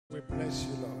We bless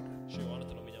you, Lord. 主よあな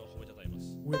たの皆を褒めたたえま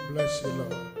す。 We bless you,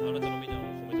 Lord. あなたの皆を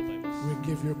褒めたたえます。 We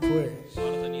give you praise. あ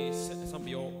なたに賛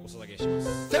美をお捧げします。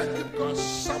 Thank you because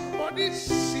somebody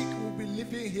sick will be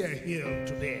living here healed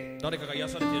today. 誰かが癒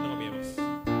されているのが見えます。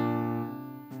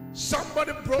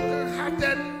 Somebody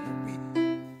broken-hearted will be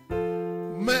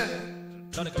made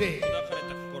誰かが today. 砕かれ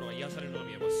た心が癒されるのが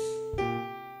見えます。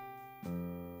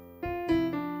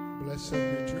 Blessed be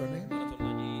to your name. あなた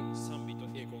の名に賛美と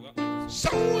栄光があります。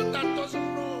 Someone that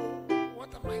doesn't know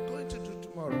what am I going to do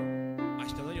tomorrow. 明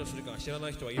日何をするか知らな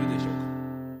い人はいるでしょうか。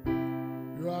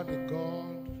 You are the God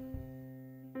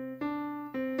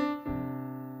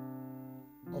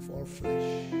of all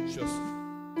flesh. 主よ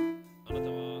あなた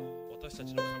は私た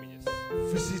ちの神です。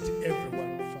 Visit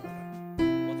everyone, Father.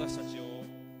 私たちを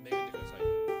巡ってください。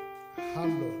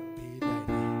 Hallowed be thy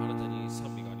name. あなたに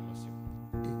賛美がありますよ。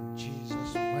 In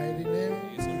Jesus' mighty name.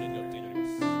 イエスの名によって祈ります。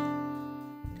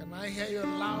 Can I hear your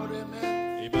loud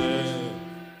amen? Amen.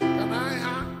 Can I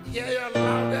hear your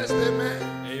loudest amen?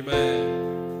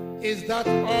 Amen. Is that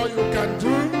all you can do?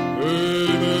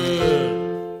 Amen.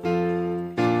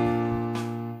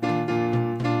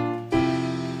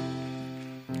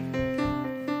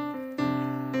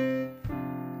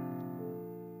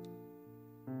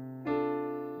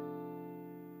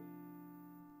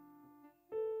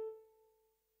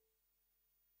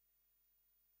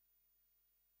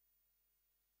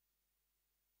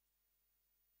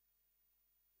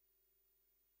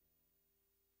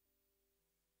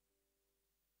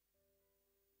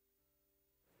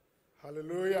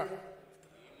 Hallelujah.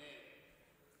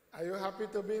 Are you happy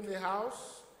to be in the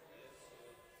house?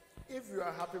 If you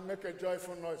are happy, make a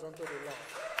joyful noise unto the Lord.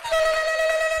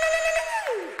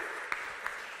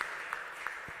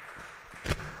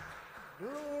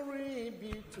 Glory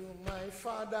be to my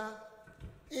Father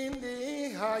in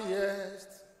the highest.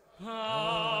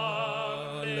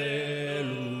 Hallelujah.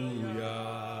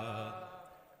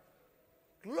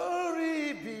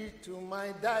 Glory be to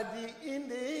my Daddy in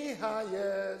the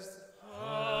highest.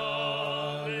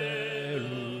 Hallelujah.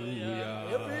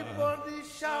 Everybody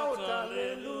shout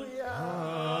hallelujah.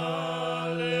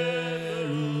 Hallelujah.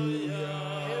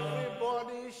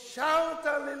 Everybody shout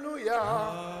hallelujah.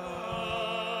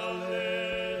 Hallelujah.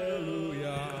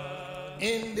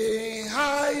 In the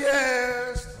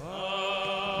highest. Hallelujah.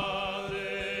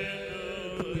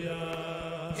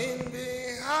 In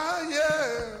the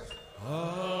highest.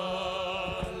 Hallelujah.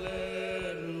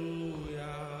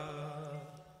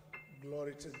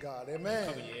 Glory to God. Amen.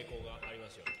 神に栄光がありま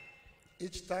すように。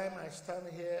 Each time I stand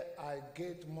here, I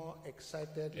get more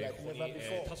excited こ like こに never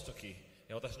before. 立つとき、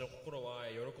私の心は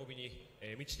喜びに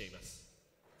満ちています。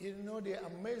 You know the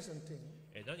amazing thing?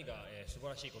 何が素晴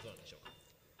らしいことなんでしょうか。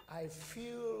 I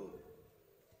feel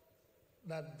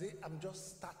that I'm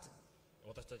just starting.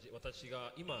 私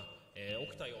が今、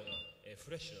起きたような、フ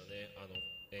レッシュな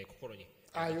ね、心に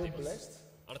Are なっ you ています。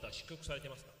 blessed? あなたは祝福されてい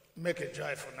ますか。 Make a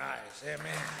joyful noise.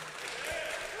 Amen.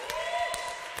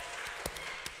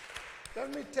 Let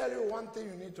me tell you one thing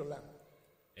you need to learn.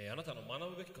 あなたの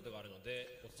学ぶべきことがあるの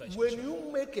でお伝えしまし When ょ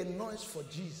う。 you make a noise for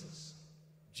Jesus,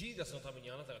 ジーザスのために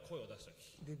あなたが声を出すと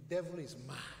き、 the devil is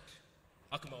mad.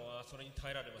 悪魔はそれに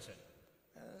耐えられません。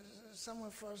 Some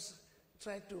of us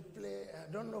try to play, I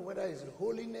don't know whether it's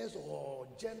holiness or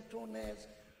gentleness.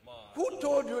 Who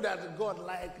told you that God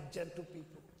likes gentle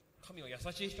people? 神は優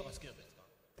しい人が好きなんですか。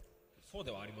そう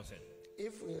ではありません。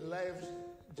 If he lives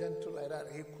gentle like that,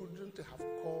 he couldn't have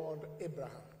called Abraham.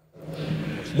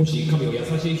 もし神を優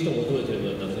しい人を求めてい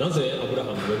るのだったらなぜアブラ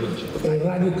ハムを呼ぶんでしょうか。 A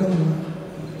radical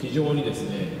man 非常にです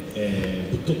ね、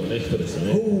ぶっ飛んだ、ね、人です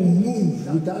よ who ね。 will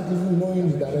move without even knowing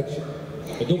the direction.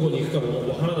 どこに行くかも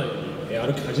わからないように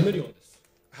歩き始めるようです。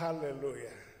 Hallelujah.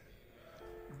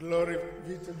 Glory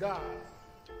be to God.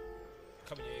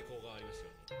 神に栄光がありますよう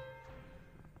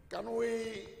に。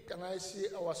 Can I see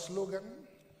our slogan?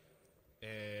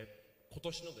 今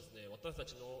年のですね、私た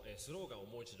ちのスローガンを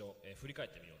もう一度振り返っ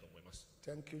てみようと思います。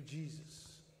 Thank you,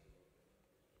 Jesus.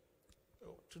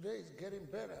 So today is getting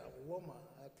better, warmer,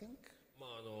 I think.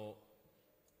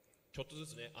 ちょっとず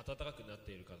つね、暖かくなっ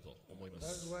ているかと思いま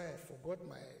That's す。 why I forgot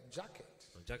my jacket.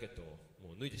 ジャケットを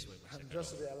もう脱いでしまいました I'm けど、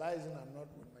 just realizing I'm not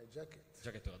with my jacket. ジ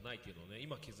ャケットがないっていうのをね、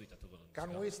今気づいたところ Can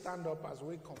なん we ですが、 stand up as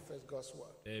we confess God's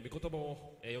word? 御言葉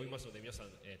を読みますので皆さん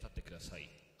立ってください。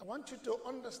 I want you to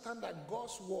understand that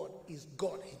God's word is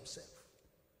God Himself.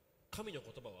 神の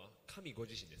言葉は神ご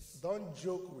自身です。 Don't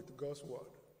joke with God's word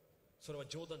それは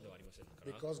冗談ではありませんか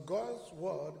ら、 because God's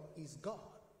word is God.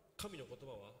 神の言葉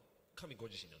は神ご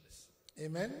自身なんです。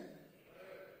 Amen.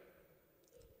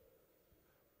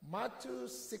 Matthew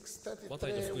マタ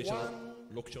イの福音6:33, 書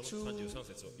 1, 6章の 2, 33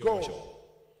節を読みましょ go.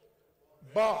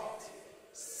 But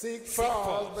seek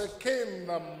first the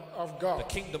kingdom of the God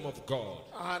kingdom of God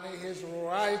and his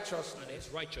righteousness, and his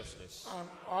righteousness. and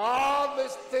all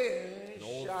these things And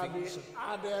all shall be things-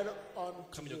 added unto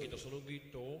神の義 you. とその義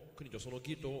と国とその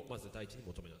義とまず第一に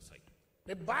求めなさい。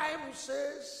 The Bible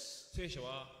says 聖書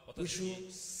は we 私 should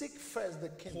に seek first the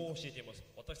こ kingdom, う教えています。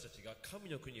私たちが神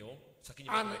の国を先に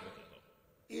求めるべきだと。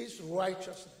 his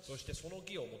righteousness. そしてその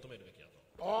義を求めるべきだ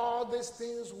と。 All these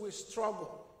things we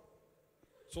struggle.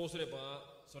 そうすれば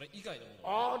それ以外のものを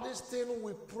All these things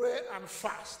we pray and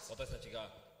fast. 私たちが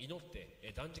祈っ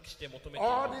て断食して求めているも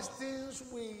の All は these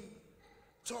things we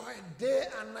toil day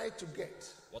and night to get.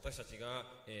 私たちが、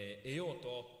得よう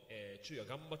と、昼夜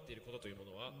頑張っていることというも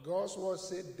のは God's word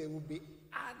said they will be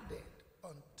added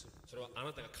unto. それはあ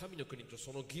なたが神の国と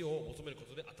その義を求めるこ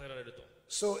とで与えられると。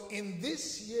 So in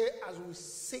this year, as we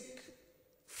seek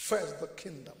first the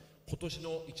kingdom, 今年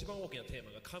の一番大きなテー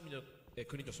マが神の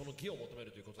国とその義を求め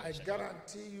るということ I でしたが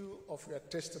guarantee you of your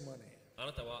testimony, あ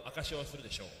なたは証しをする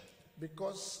でしょう。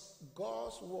 because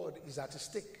God's word is at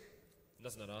stake. な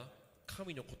ぜなら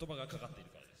神の言葉がかかっている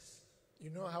からです。 You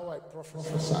know how I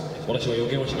prophesy? 私は予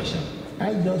言をしました。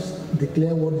 I just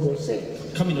declare what God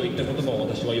says, 神の言った言葉を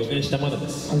私は予言したまでで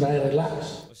す。 and I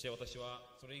relax. そして私は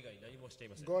それ以外何もしてい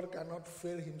ません。 God cannot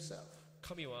fail himself.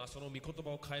 神はその御言葉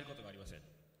を変えることがありません。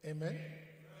 Amen.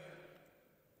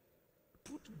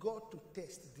 Put God to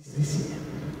test this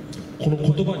year. この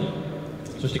言葉に、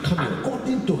そして神を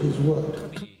According to his word.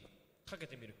 神にかけ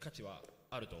てみる価値は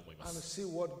あると思いま And す。 see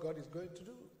what God is going to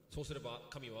do. そうすれば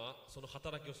神はその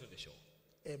働きをするでしょ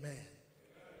う。 Amen.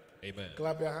 Amen.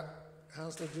 Clap your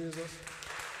hands to Jesus.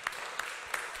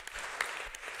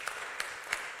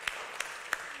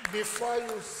 Before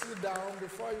you sit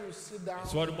down,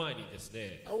 座る前にです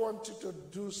ね、 I want you to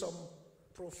do some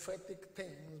prophetic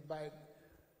things by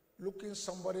looking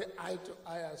somebody eye to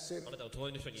eye and say, あなたの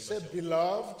隣の人に言いま say,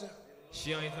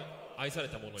 しょう。 beloved, 愛され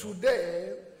た者よ。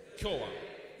 today 今日は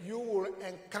you will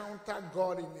encounter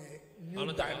God in a new あ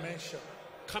なたが dimension.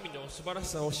 神の素晴らし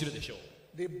さを知るでしょう。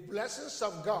 The blessings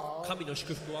of God 神の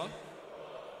祝福は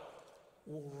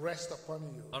will rest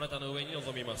upon you あなたの上に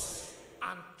臨みます。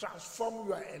 and transform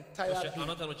your そ entire してあ being.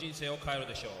 なたの人生を変える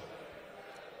でしょう。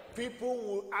 People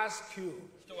will ask you,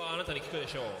 人はあなたに聞くで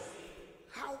しょう。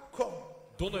 how come?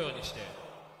 どのようにして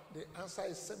The answer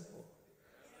is simple.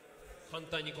 反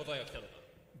対に答えが来たのか。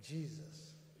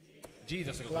 Jesus. ジー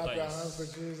ザスが Clap 答え your で hands す。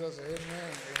 to Jesus. Amen.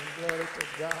 And glory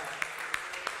to God.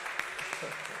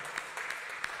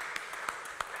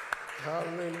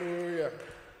 Hallelujah.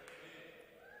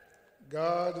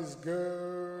 God is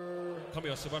good 神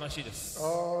は素晴らしいです。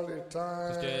 all the そ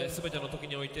time. して全ての時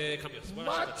において神は素晴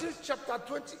らしいです。 Matthew chapter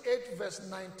 28, verse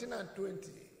 19 and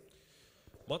 20.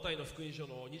 マタイの福音書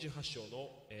の28章の、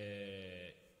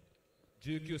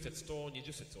19節と20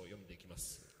節を読んでいきま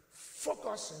す。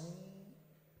 Focusing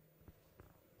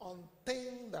on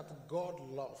things that God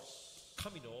loves.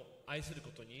 神の愛するこ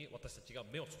とに私たちが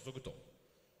目を注ぐと。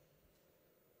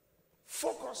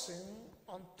 Focusing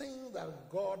on things that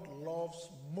God loves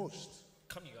most.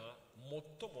 神が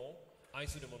最も愛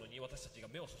するものに私たちが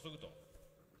目を注ぐと。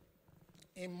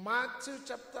 In Matthew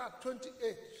chapter 28,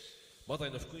 マタ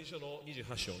イの福音書の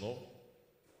28章の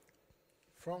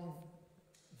from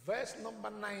verse number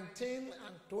 19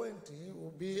 and 20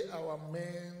 will be our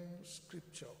main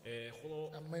scripture,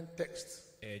 この our main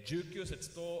text. 19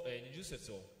節と20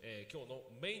節を今日の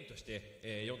メインとし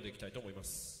て読んでいきたいと思いま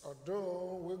す。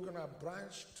 Although we're going to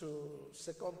branch to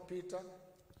 2 Peter,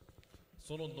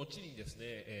 その後にです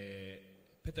ね、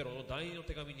ペテロの第二の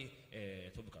手紙に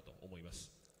飛ぶかと思います。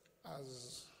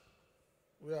 as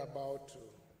we're about to,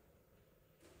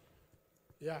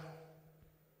 yeah.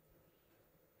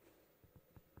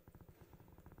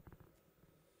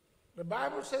 The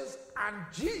Bible says, and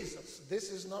Jesus,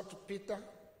 this is not Peter,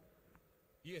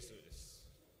 イエスです。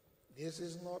 this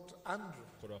is not Andrew,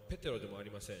 これはペテロでもあ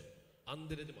りません。アン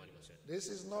デレでもありません。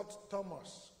 this is not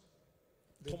Thomas,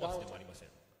 the トマスで doubter, もありません。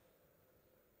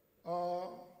 or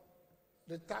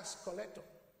the tax collector.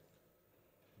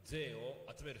 税を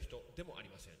集める人でもあり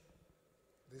ません。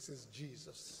 This is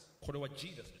Jesus. これはジ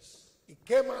ーザスです。 He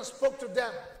came and spoke to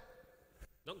them,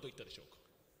 何と言ったでしょうか。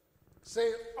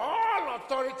 saying, all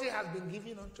authority has been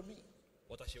given unto me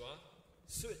私は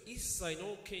一切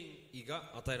の権威が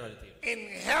与えられている。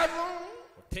 in heaven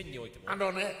天においても、 and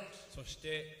on earth. そし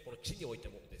てこの地において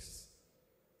もです。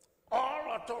 All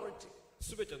authority,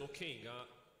 すべての権威が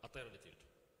与えられている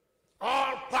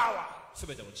all power. と。す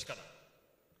べての力。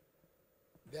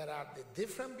 There are the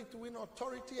difference between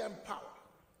authority and power.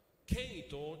 権威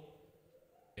と、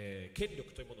権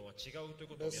力というものは違うという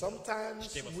ことを But 皆さん知 sometimes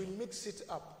っています。 we mix it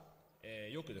up.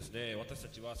 よくですね、私た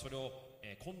ちはそれを、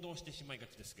混同してしまいが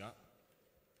ちですが、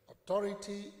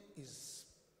authority is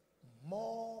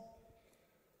more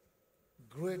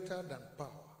greater than power.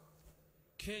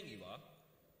 権威は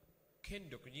権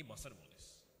力に勝るもので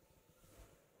す。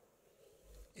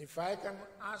If I can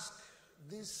ask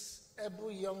this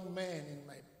able young man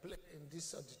in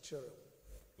this auditorium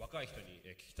若い人に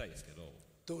聞きたいですけど、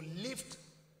to lift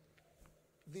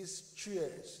these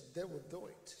chairs, they will do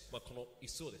it. この椅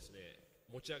子をですね、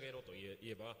持ち上げろと言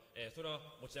えば、それは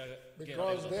持ち上げら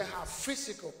れる Because they have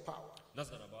physical power. な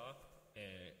ぜならば、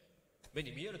目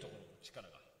に見えるところの力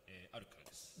が、あるから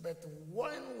です。But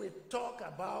when we talk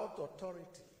about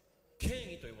authority,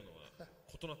 権威というものは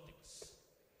異なっています。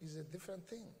it's a different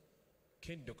thing.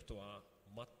 権力とは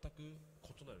全く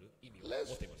異なる意味を持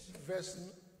Let's っています。 verse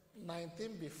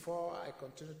 19 before I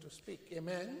continue to speak.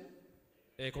 Amen.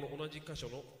 この同じ箇所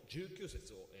の19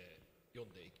節を、読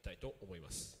んでいきたいと思い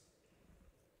ます。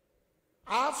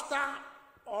After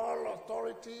all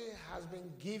authority has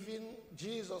been given,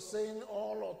 Jesus saying,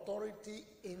 all authority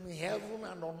in heaven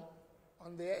and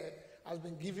on the earth has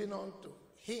been given unto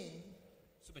him.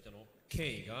 すべての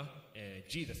権威が、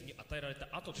ジーザスに与えられた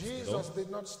後ですけど、 Jesus did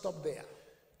not stop there.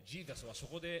 ジーザスはそ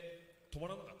こで止ま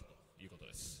らなかったということ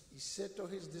です。 He said to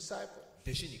his disciples,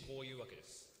 弟子にこういうわけで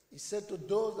す。 he said to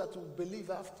those that will believe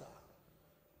after,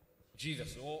 ジーザ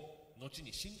スを後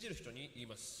に信じる人に言い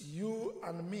ます。 you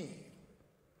and me.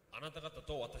 あなた方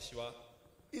と私は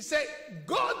He said,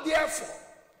 go therefore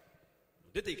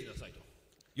出て行きなさいと。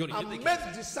世に出て and 行きなさ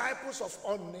make い。 disciples of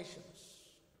all nations,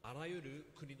 あらゆる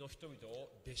国の人々を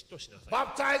弟子としなさい。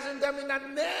 baptizing them in the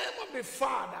name of the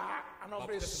Father and of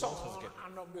the Son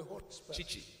and of the Holy Spirit.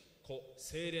 父、子、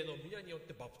聖霊の皆によっ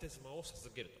てバプテスマを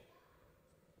授ける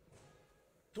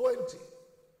と。 20.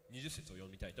 20節を読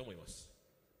みたいと思います。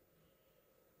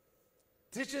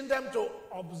 Teaching them to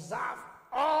observe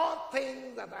all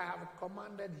things that I have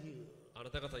commanded you. あな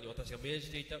た方に私が命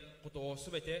じていたことをす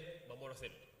べて守らせ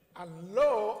る。 And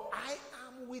lo, I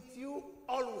am with you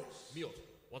always, 見よ、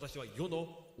私は世の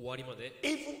終わりまで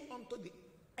even unto the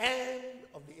end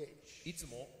of the age. いつ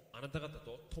もあなた方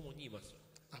と共にいます。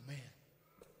 Amen.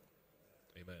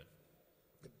 Amen.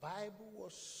 The Bible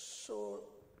was so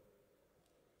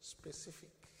specific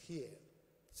here.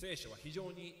 聖書は非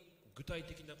常に具体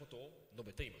的なことを述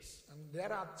べています。 And there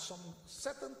are some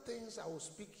certain things I will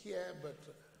speak here, but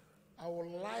I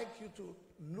would like you to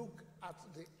look at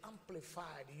the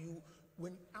Amplified.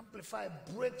 When Amplified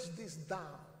breaks this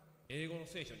down, 英語の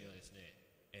聖書にはですね、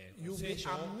こ you'll の be 聖書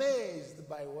を、 amazed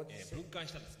by what it 分 says. 解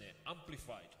したんですね、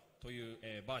Amplified という、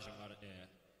バージョンがある、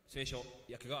聖書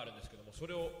訳があるんですけども、そ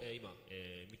れを、今、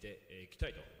見ていきた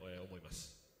いと、思いま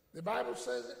す。The Bible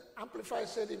says, Amplified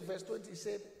said in verse 20, he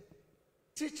said,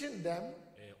 teaching them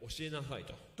教えなさい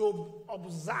と、 to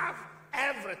observe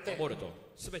everything 守ると、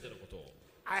すべてのことを、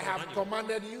 I have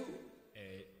commanded you.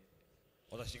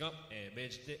 私が、命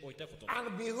じておいたことを、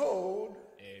 And behold,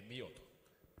 見ようと。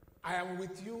 I am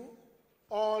with you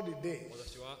all the days,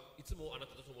 私はいつもあな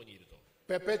たと共にいると。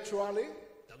 perpetually,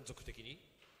 断続的に、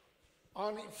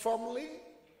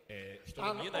 uniformly, 人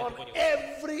の and 見えない on ところに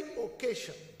every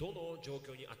occasion, どの状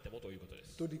況にあってもということで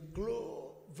す。 to the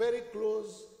very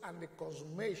close and the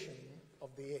consummation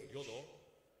of the age. 世の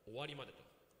終わりまでと。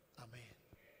 Amen.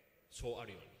 そうあ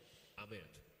るように。アメン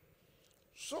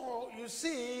So you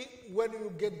see, when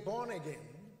you get born again,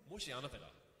 と。もしあなた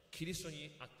がキリスト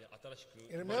にあって新しく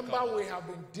生まれ remember 変わる we have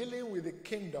been dealing with the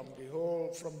kingdom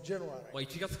from January.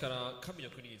 1月から神の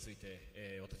国につい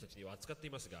て、私たちには扱ってい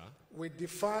ますが、 We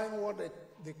define what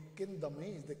the kingdom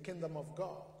is, the kingdom of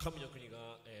God. 神の国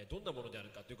が、どんなものである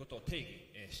かということを定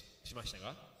義、しました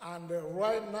が、 And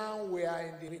right now we are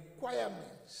in the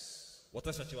requirements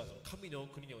私たちはその神の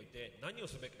国において何を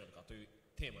すべきなのかという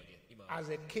テーマに今 as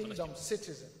a 話してい kingdom ます。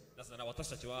 citizen. なぜなら私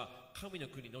たちは神の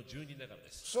国の住人だから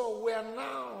です。 So we are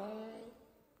now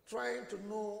trying to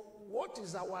know what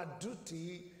is our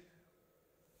duty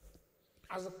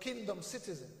as a kingdom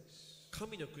citizens.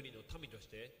 神の国の民とし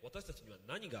て私たちには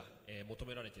何が、求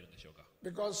められているんでしょうか。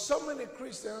 Because so many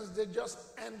Christians, they just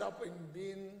end up in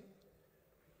being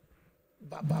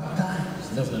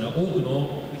baptized. なぜなら多く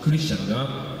のクリスチャン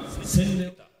が洗礼を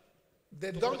受けた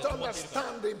They don't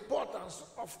understand the importance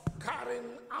of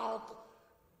carrying out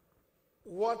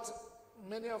what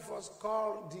many of us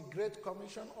call the Great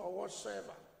Commission or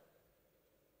whatsoever.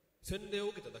 洗礼を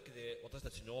受けただけで私た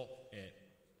ちの、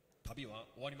旅は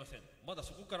終わりません。まだ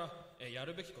そこから、や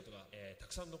るべきことが、た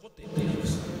くさん残っているんで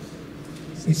す。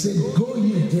 He said, go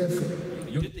ye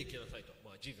therefore, 出ていきなさいと、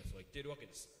ジーザスは言っているわけ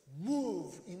です。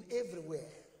 move in everywhere.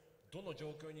 どの状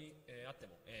況に、あって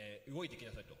も、動いていき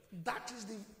なさいと。 That is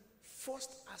the first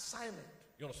assignment.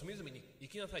 世の隅々に行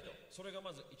きなさいと。それが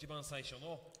まず一番最初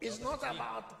の It's not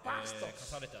about pastors. 課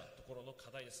されたところの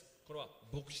課題です。これは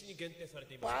牧師に限定され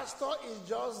ています。 Pastor is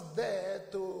just there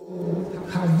to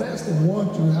harvest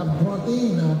what you have brought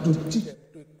in and to teach them,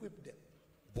 to equip them.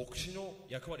 牧師の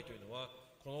役割というのは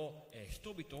この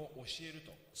人々を教える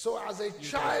と。 So as a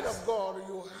child of God,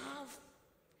 you have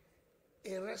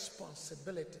a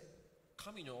responsibility.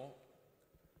 神の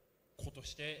子と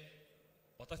して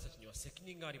私たちには責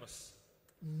任があります。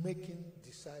 Making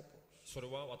disciples. それ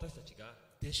は私たちが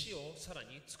弟子をさら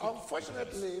に作ることで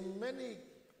す。 Unfortunately, many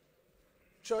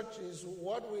churches,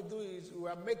 what we do is we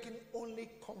are making only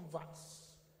converts.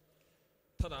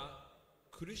 ただ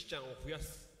クリスチャンを増や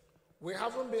す We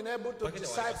haven't been able to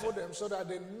disciple them so that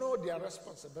they know their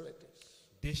responsibilities.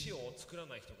 弟子を作ら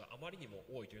ない人があまりにも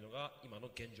多いというのが今の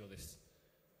現状です。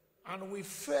 And we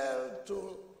fail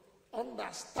to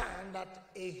understand that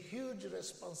a huge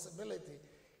responsibility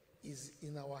is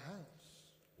in our hands.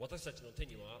 私たちの手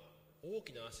には大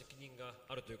きな責任が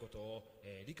あるということを、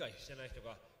理解していない人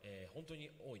が、本当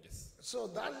に多いです。 So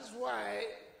that is why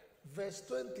verse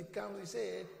 20 comes, he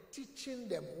said, teaching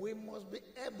them. We must be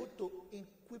able to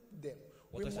equip them.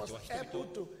 We must be able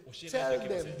to tell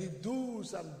them the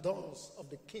do's and don'ts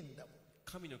of the kingdom.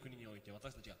 神の国において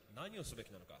私たちが何をすべき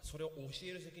なのか、それを教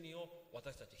える責任を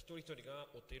私たち一人一人が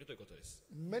負っているということです。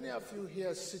 Many of you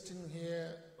here sitting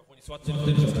here ここに座っている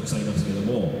人がたくさんいますけれ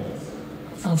ども、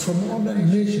 are from other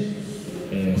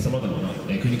nations. さまざまな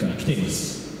国から来ていま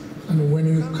す。 And when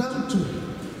you come to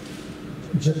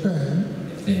Japan,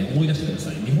 思い出してくだ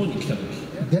さい。日本に来た時、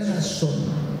 there are some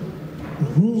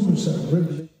rules and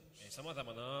regulations. さまざ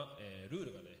まな、ルー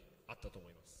ルがねあったと思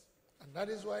います。 And that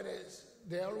is why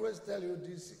they always tell you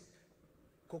this,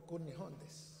 ここ日本で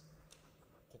す。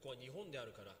 ここは日本であ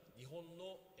るから日本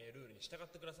の、ルールに従っ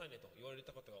てくださいねと言われ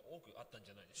たことが多くあったん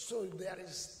じゃないでしょうか。 So there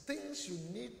is things you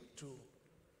need to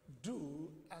do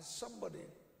as somebody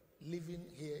living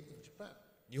here in Japan.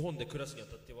 日本で暮らすにあ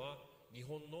たっては日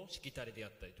本のしきたりであ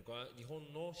ったりとか日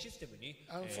本のシステムに、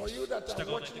And for you that 従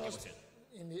are わないとい watching けま us せん。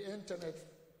 in the internet,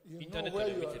 you インター know ネット where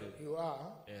で見 you てる are, you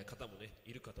are. 方もね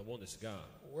いるかと思うんですが、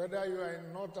 Whether you are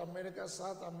in North America,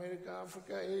 South America,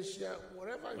 Africa, Asia,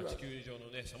 wherever you 地 are, 球上の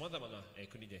ねさまざまな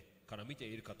国でから見て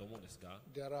いるかと思うんですが、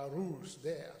 there are rules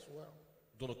there as well.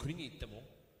 どの国に行っても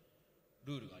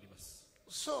ルールがあります。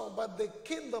 So, but the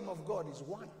kingdom of God is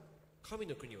one. 神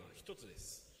の国は一つで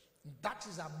す。 That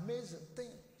is an amazing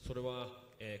thing. それは、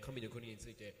神の国につ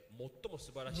いて最も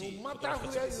素晴らしい No ことの matter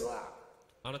一つ where です you are,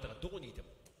 あなたがどこにいても、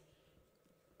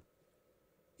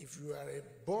 if you are a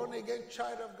born again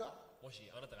child of God, もし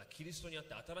あなたがキリストにあっ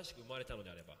て新しく生まれたので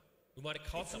あれば、生まれ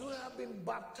変わっ if た you のであれば、 have been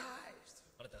baptized,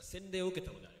 あなたが洗礼を受け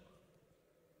たのであれば、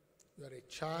 you are a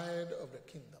child of the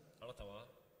kingdom. あなたは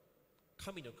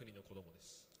神の国の子供で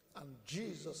す。 And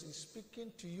Jesus is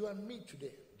speaking to you and me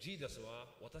today. ジーザスは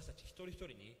私たち一人一人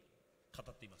に語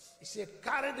っています。 He said,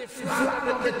 carry the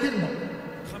flag of the kingdom.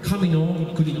 神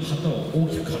の国の旗を大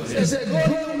きく掲げ He said, go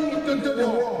into the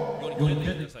world. 世に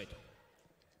出てくださいと。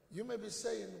 You may be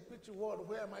saying, which world,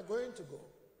 where am I going to go?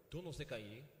 どの世界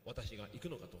に私が行く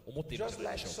のかと思っているんじ Just ゃ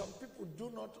ない like でしょう some か。 people do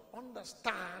not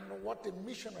understand what a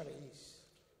missionary is.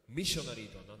 ミッショナリー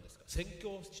とは何ですか。宣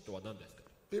教師とは何ですか。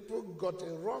 People got a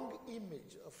wrong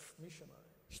image of missionary.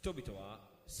 人々は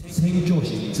宣教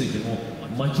師についても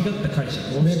間違った解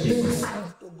釈を They していま think す。 I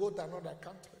have to go to another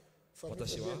country for me to be a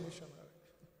私は missionary.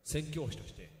 宣教師と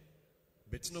して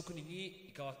別の国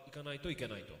に行かないといけ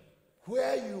ないと。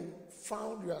 Where you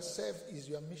found yourself is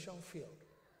your mission field.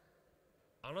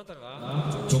 あなた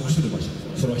が属する場所、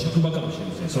それは職場かもしれ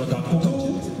ません。それは学校かもし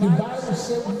れません。 The Bible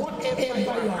says, whatever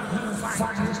your hand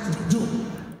finds to do.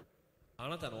 あ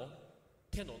なたの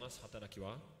手のなす働き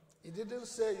は、 It didn't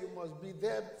say you must be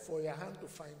there for your hand to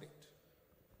find it.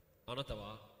 あなた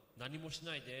は何もし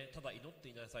ないでただ祈って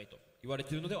いなさいと言われ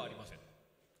ているのではありません。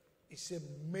 It said,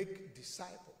 make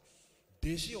disciples.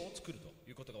 弟子を作ると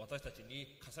いうことが私たち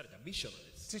に課されたミッションなん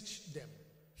です。 Teach them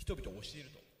人々を教え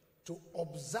ると。 to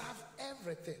observe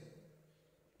everything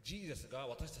ジーザスが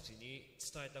私たちに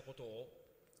伝えたことを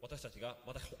私たちが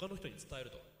また他の人に伝え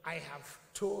ると。 I have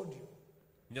told you.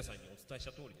 皆さんにお伝えし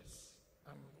た通りです。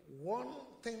 And one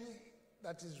thing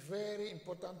that is very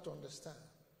important to understand.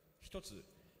 一つ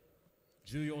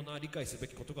重要な理解すべ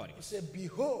きことがありま He す。 said,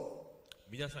 behold.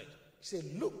 見なさいと。 He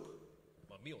said, look,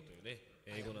 見よというね、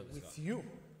 I 英語 am なんですが、 with you.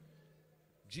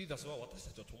 ジーザスは私た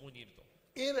ちと共にいると。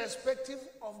 Irrespective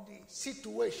of the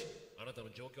situation. あなたの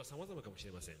状況は様々かもし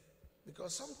れません。 Because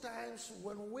sometimes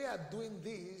when we are doing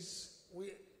this,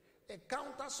 we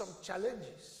encounter some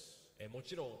challenges. も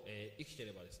ちろん、生きてい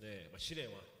ればですね、試練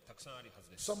はたくさんあるはず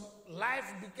です。 Some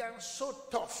life began so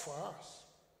tough for us.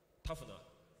 タフな、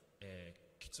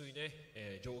きつい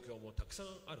ね、状況もたくさん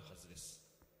あるはずです。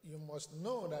 You must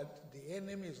know that the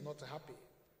enemy is not happy.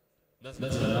 なぜな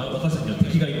ら私たちには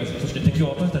敵がいます。そして敵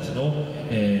は私たちの、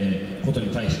こと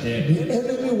に対して The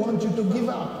enemy wants you to give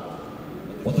up.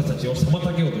 私たちを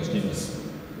妨げようとしています。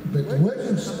 But when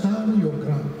you stand your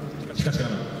ground, しかしな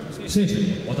がら聖書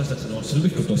に私たちのするべ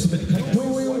きことを全て書いてあります。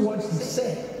 doing what he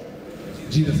said.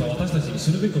 ジーザスは私たちにす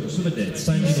るべきことを全て伝え He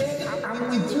ています。 said, I'm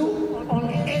with you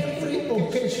on every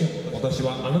occasion. 私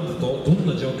はあなたとどん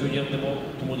な状況にあっても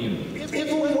共にいる。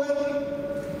 Even when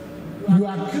you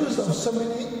are accused of so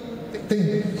many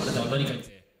things. あなたは何かに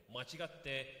間違っ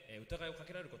て、疑いをか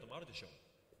けられることもあるでしょう。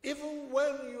 Even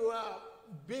when you are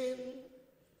being,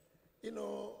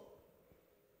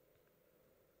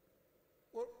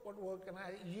 what word can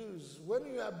I use? When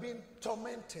you are being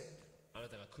tormented あな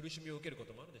たが苦しみを受けるこ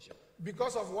ともあるでしょう。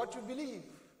 because of what you believe.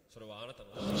 それはあなた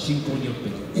の信仰によって。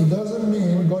 It doesn't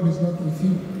mean God is not with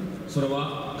you. それ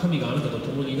は神があなたと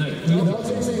共にいない。 It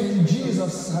doesn't mean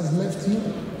Jesus has left you.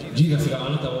 ジーザスがあ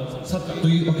なたを去ったと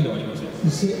いうわけではありません。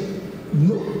 He said,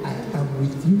 Look, I am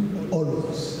with you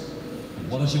always.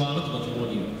 私はあなたと共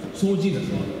にいる。そうジーザ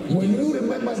スは。 When you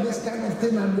remember this kind of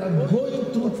thing and you are going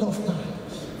through tough times,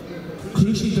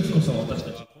 苦しい時こそ私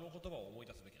たちこの言葉を思い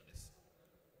出すべきなんです。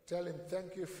 tell him,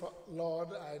 Thank you,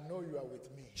 Lord. I know you are with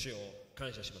me. 主を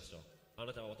感謝しますと。あ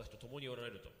なたは私と共におられ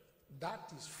ると。 That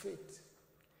is faith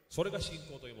それが信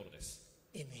仰というものです。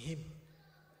 in him.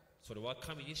 それは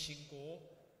神に信仰を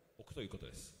置くということ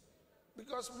です。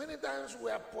 Because many times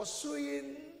we are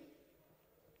pursuing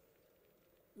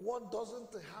what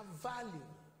doesn't have value.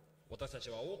 私たち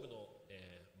は多くの、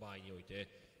場合において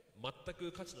全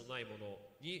く価値のないもの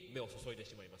に目を注いで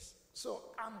しまいます。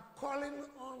 So I'm calling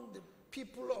on the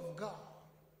people of God,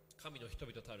 神の人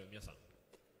々たる皆さん、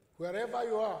 wherever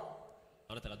you are,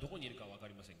 あなたがどこにいるか分か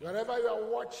りませんが、 wherever you are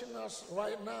watching us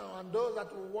right now, and those that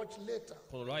will watch later.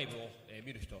 このライブを、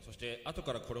見る人、そして後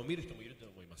からこれを見る人もいると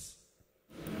思います。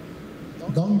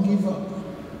 Don't give up.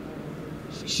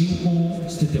 信仰を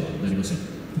捨ててはなりません。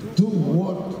 Do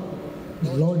what the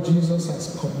Lord Jesus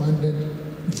has commanded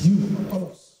you, all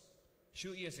of us.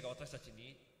 主イエスが私たち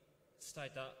に伝え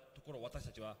たところを私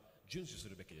たちは遵守す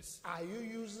るべきです。 Are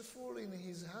you useful in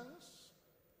His hands?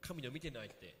 神の見てないっ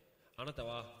てあなた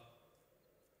は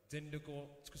全力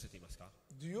を尽くせていますか？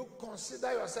 Do you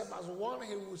consider yourself as one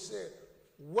He will say,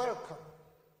 Welcome,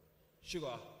 主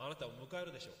があなたを迎え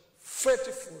るでしょうか？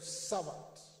 faithful servant?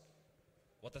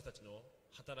 私たちの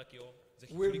働きをぜ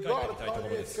ひ振 Will り返って God みたいと call こ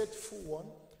ろ you a です。 faithful one?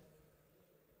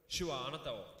 主はあな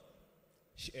たを、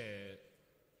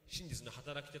真実な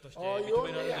働き手として Or you 認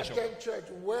めら only れるでしょうか？ attend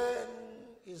church when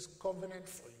it's convenient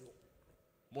for you?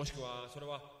 もしくはそれ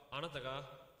はあなたが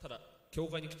ただ教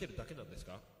会に来てるだけなんです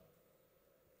か？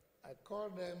 I call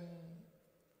them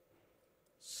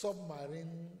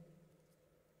submarine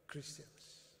Christians.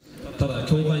 ただ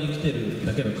教会に来てる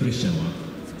だけのクリスチャンは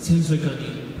潜水艦に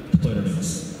例えられま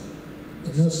す。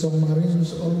 You know,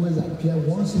 submarines always appear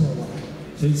once in a while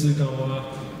潜水艦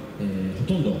は、ほ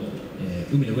とんど、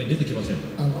海の上に出てきません。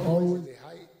 and always the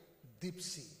high deep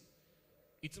sea.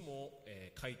 いつも、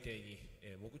海底に、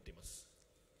潜っています。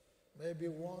 Maybe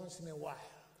once in a while,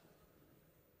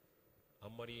 あ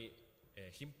んまり、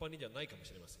頻繁にではないかも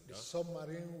しれません the が、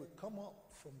 submarine will come up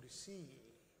from the sea,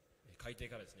 海底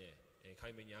からですね、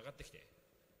海面に上がってきて、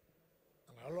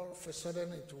 and all of a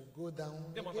sudden it will go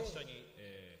down でまた again. 下に、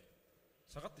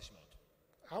下がってしまうと。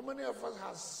 How many of us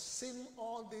have seen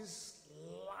all these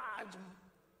large,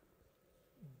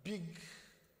 big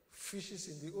fishes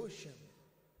in the ocean?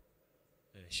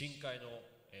 深海の、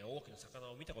大きな魚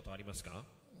を見たことありますか？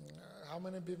 How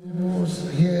many people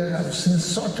here have seen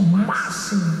such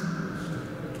massive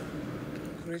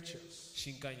creatures?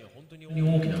 深海には本当に大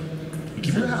きな生き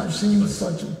You 物が have い seen ます。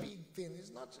 such big things.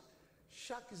 It's not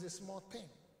shark is a small thing.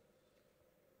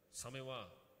 サメは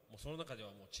もうその中で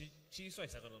はもう小さい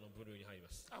魚の部類に入りま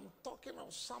す。 I'm talking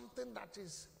of something that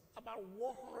is about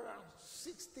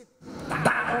 160,000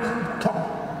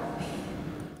 tons.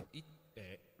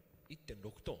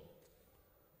 1.6 トン。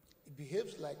 It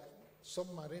behaves like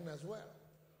submarine as well.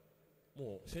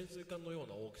 もう潜水艦のよう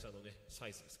な大きさのねサ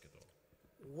イズですけど、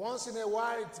 Once in a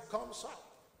while it comes up.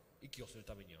 息をする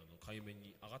たびに海面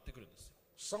に上がってくるんです。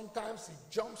 Sometimes it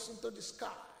jumps into the sky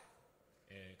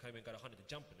海面から跳ねて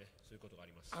ジャンプね、そういうことがあ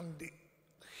ります。 and they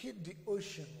hit the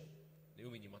ocean で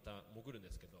海にまた潜るん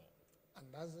ですけど、 and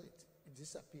that's it. It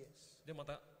disappears. でま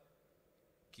た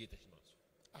消えてしまうんですよ。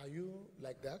 Are you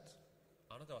like that?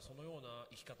 あなたはそのような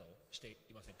生き方をして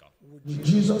いませんか？ Would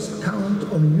Jesus count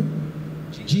on you?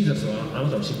 ジーザスはあな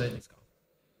たを信頼ですか？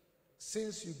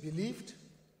 since you believed,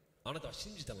 あなたは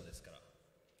信じたのですから。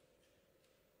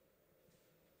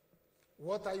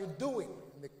 what are you doing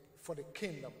for the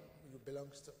kingdom you belong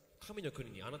to? 神の国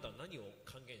にあなたは何を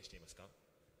還元していますか？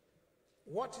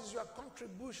 What is your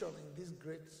contribution in this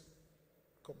great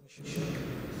commission?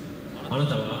 あな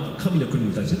たは神の国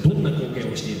に対してどんな貢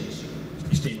献をし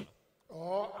ているのか？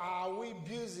 Or are we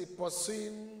busy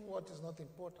pursuing what is not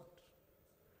important?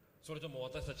 それとも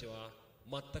私たちは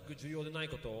全く重要でない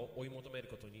ことを追い求める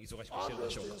ことに忙しくして All いるので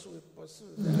those しょうか？ things we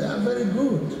pursue, they are very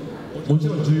good. もち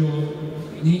ろん重要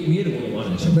に見えるものもあ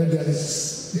るでしょう。 But there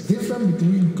is a difference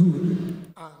between good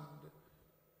and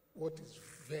what is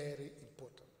very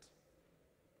important.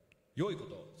 良いこ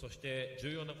と、そして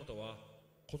重要なことは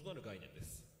異なる概念で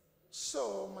す。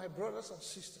 So, my brothers and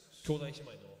sisters, 兄弟姉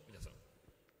妹の皆さん、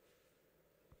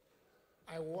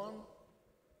 I want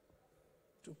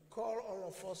to call all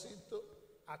of us into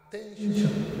attention.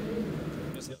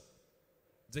 皆さん、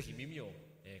ぜひ耳を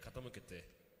傾けて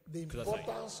The ください。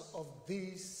 importance of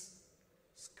this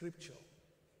scripture.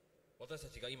 私た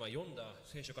ちが今読んだ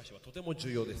聖書箇所はとても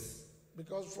重要です。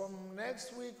 Because from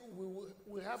next week,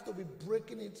 we have to be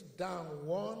breaking it down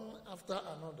one after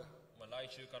another. 来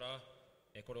週から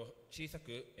これを小さく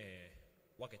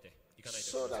分けていかないと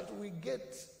いけ So ません。 that we get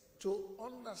to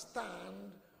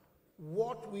understand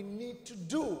what we need to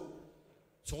do.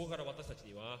 そこから私たち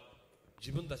には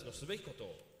自分たちのすべきこと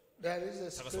を There is a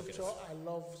scripture I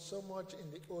love so much in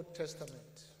the Old Testament.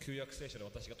 旧約聖書で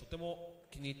私がとても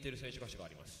気に入っている聖書箇所があ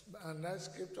ります。 And that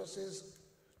scripture says,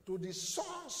 to the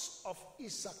sons of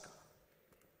Issachar,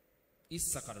 イッ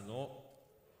サカルの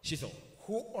子孫、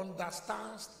 who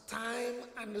understands time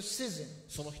and the season.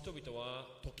 その人々は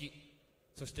時、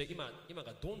そして今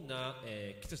がどんな、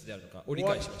季節であるのかを理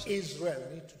解しま What した。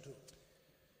 Israel need to do.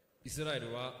 イスラエ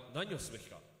ルは何をすべき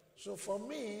か。 So for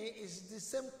me, it's the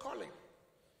same calling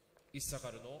イッサ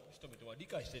カルの人々は理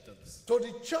解していたんです。 to the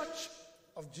church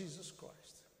of Jesus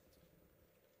Christ,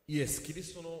 イエス・キリ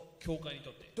ストの教会にと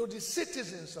って、 to the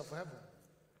citizens of heaven,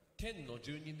 天の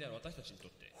住人である私たちにと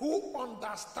って、 who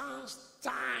understands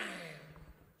times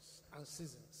and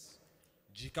seasons.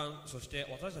 時間、そして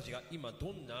私たちが今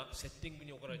どんなセッティング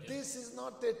に置かれているのか。 This is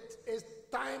not a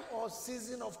time or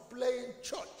season of playing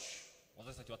church,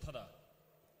 私たちはただ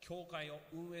教会を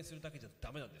運営するだけじゃ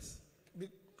ダメなんです。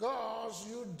 because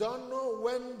you don't know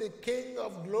when the King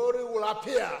of Glory will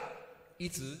appear. い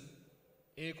つ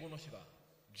栄光の主が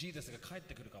ジーザスが帰っ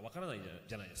てくるかわからない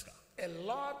じゃないですか。 A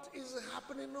lot is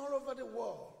happening all over the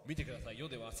world. 見てください。世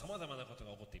では様々なこと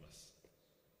が起こっています。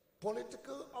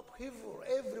 Political upheaval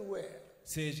everywhere.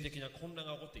 政治的な混乱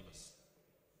が起こっています。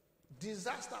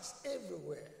 Disasters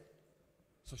everywhere.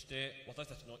 そして私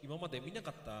たちの今まで見な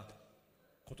かった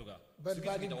ことが But 次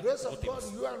by 々 the と grace 起こっ of ていま God,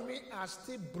 す。 you and me are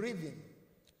still breathing.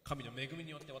 神の恵み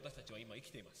によって私たちは今生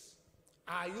きています。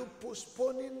 Are you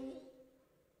postponing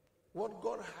what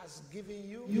God has given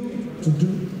you?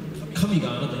 神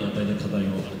があなたに与えた課題を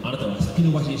あなたは先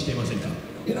延ばしにしていませんか？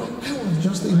 You know, I was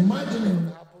just imagining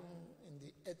what happened in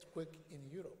the earthquake in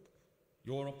Europe.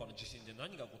 ヨーロッパの地震で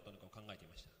何が起こったのかを考えてい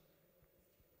ました。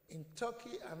 In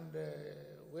Turkey and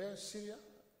where Syria?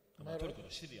 Am I トル right? コと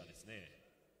シリアですね。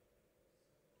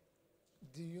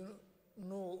 Do you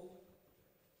know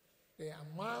the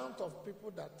amount of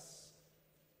people that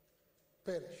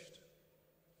perished?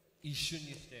 一瞬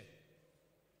にして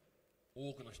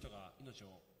多くの人が命を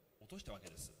落としたわけ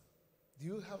です。 Do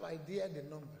you have idea the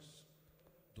numbers?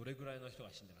 どれぐらいの人が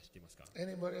死んだか知っていますか？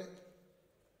 Anybody?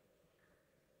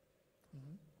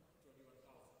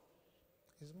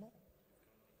 Is more?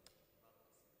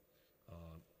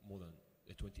 More than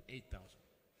 28,000。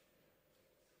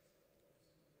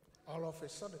 All of a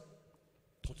sudden,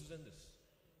 突然です。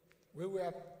 we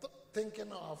were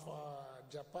thinking of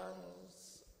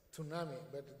Japan's tsunami,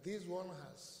 but this one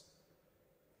has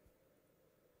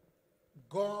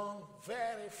gone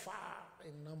very far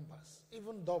in numbers,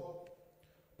 even double.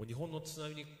 もう日本の津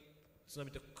波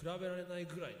と比べられない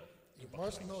ぐらいのイ You ンパク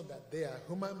must トがあり know ます。 that they are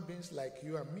human beings like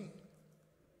you and me.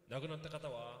 亡くなった方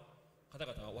々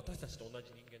は私たちと同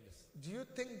じ人間です。 Do you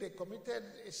think they committed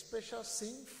a special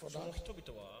sin for その that? 人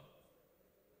々は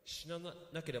死な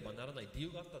なければならない理由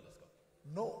があったんですか？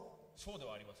 No, そうで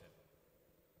はありません。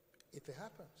 it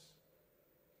happens.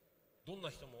 どんな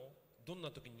人もどん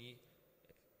な時に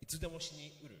いつでも死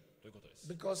にうるということで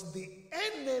す。 Because the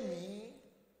enemy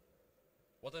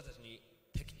私たちに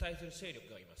敵対する勢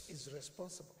力がいます。 is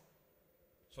responsible.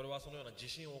 それはそのような地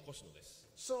震を起こすのです。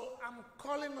 So I'm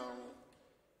calling on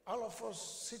all of us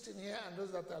sitting here and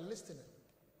those that are listening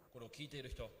これを聞いている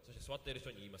人、そして座っている人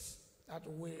に言います。 that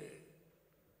we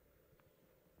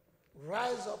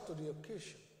rise up to the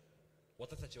occasion.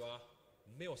 私たちは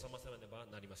目を覚まさねば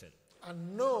なりません。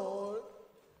 And know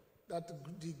that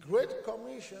the Great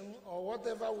Commission, or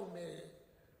whatever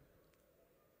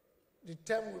the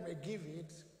term we may give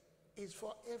it, is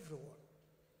for everyone.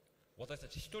 私た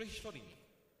ち一人一人に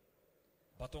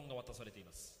バトンが渡されてい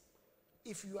ます。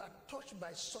 If you are touched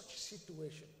by such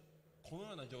situation, この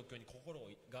ような状況に心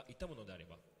が痛むのであれ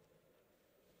ば、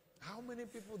 how many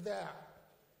people there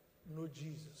know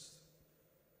Jesus?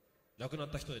 亡くなっ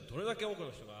た人でどれだけ多く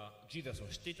の人がジーザスを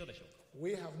知っていたでしょうか。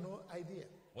 We have no idea.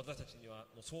 私たちには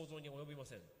もう想像に及びま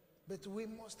せん。 But we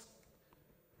must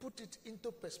put it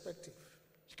into perspective.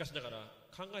 しかしながら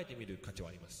考えてみる価値は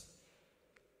あります。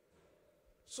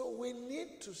 So we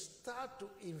need to start to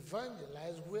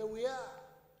evangelize where we are.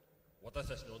 私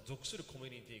たちの属するコミ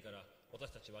ュニティから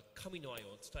私たちは神の愛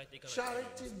を伝えていかなければなり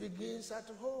ません。 Charity begins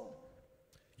at home.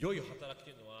 良い働きと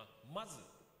いうのはまず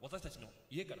私たちの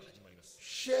家から始まります。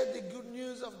 Share the good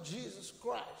news of Jesus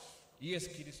Christ イエス・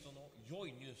キリストの良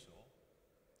いニュースを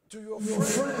to your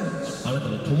friends. あなた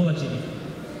の友達に、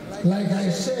 Like I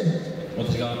said,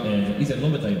 私が、以前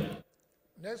述べたように、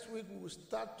 next week we will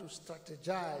start to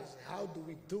strategize. How do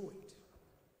we do it?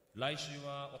 来週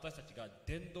は私たちが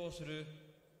伝道する、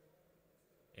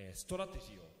ストラテ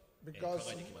ジーを、考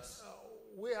Because えていきます。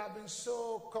 we have been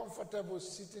so comfortable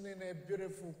sitting in a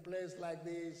beautiful place like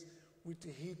this with the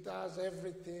heaters,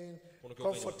 everything この教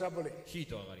会には comfortably. ヒー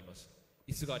トがあります。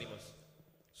椅子があります。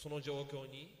その状況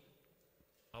に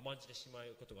甘んじてしま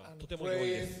うことが And とても良い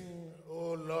で praying, す。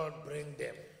 oh Lord, bring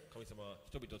them. 神様、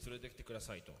人々を連れてきてくだ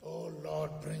さいと。 Oh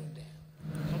Lord, bring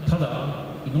them. ただ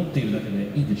祈っているだけで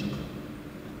いいんでしょう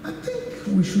か。 I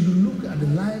think we should look at the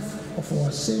life of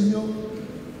our Savior,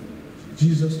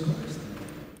 Jesus Christ.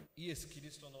 イエス・キリ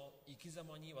ストの生き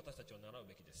様に私たちは習う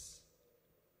べきです。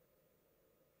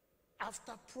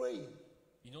 After praying,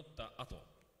 祈った後、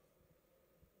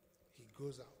 he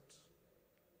goes out.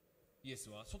 イエ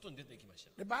スは外に出ていきまし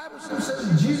た。 The Bible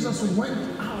says Jesus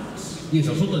went out イエス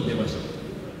は外に出ました。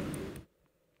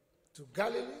 to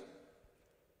Galilee,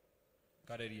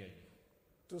 ガリレアに、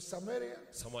 to Samaria,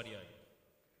 サマリアに、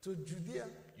 to Judea,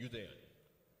 ユダヤに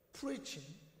preaching,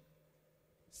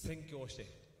 宣教して、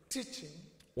 teaching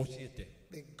教えて、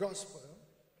 the gospel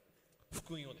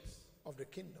福音をです。 of the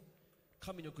kingdom.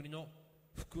 神の国の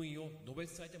福音を述べ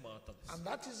伝えて回ったんです。 And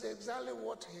that is exactly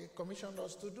what he commissioned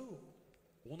us to do.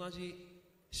 同じ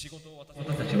仕事を私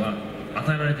たちは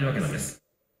与えられているわけなんです。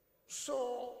 So,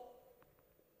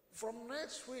 from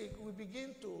next week, we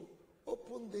begin to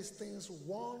open these things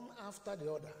one after the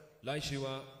other. 来週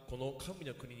はこの神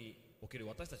の国における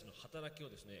私たちの働きを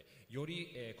ですね、よ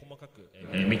り、細かく、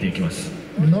見ていきます。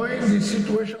 Knowing the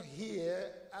situation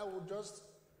here, I will just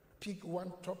pick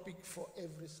one topic for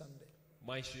every Sunday.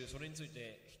 毎週それについ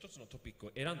て一つのトピック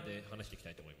を選んで話していきた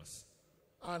いと思います。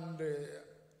 And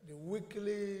the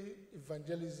weekly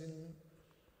evangelism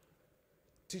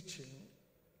teaching,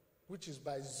 which is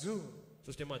by Zoom.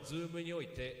 そしてズームにおい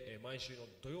て、毎週の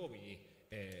土曜日に、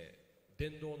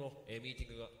伝道の、ミーテ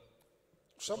ィングが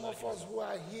Some of us who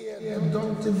are here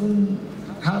don't even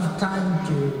have time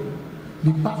to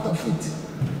be part of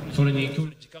it. それに協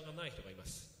力時間がない人がいま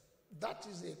す。 That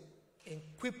is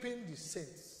equipping the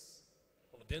saints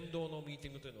この伝道のミーテ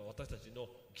ィングというのは私たちの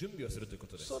準備をするというこ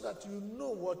とです。 so that you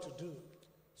know what to do.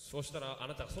 そうしたらあ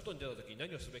なたが外に出た時に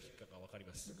何をすべきかが分かり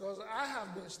ます。 Because I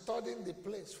have been studying the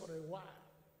place for a while.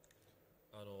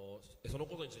 その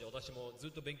ことについて私もず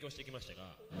っと勉強してきました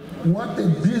が、 What a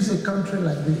busy country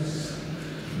like this.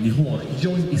 日本は非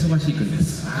常に忙しい国で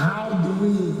す。 How do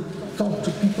we talk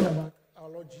to people about our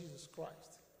Lord Jesus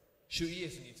Christ? 主イエ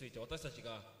スについて私たち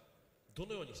がど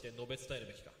のようにして述べ伝える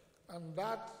べきか。 And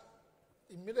that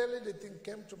immediately the thing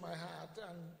came to my heart,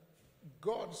 and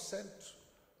God sent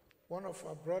one of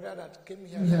our brothers that came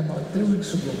here about 3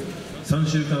 weeks ago. 3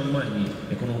週間前に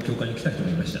この教会に来た人が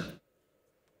いました。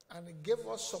 And he gave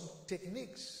us some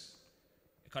techniques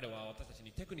彼は私たち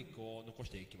にテクニックを残し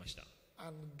ていきました。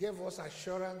 and gave us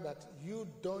assurance that you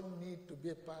don't need to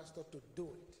be a pastor to do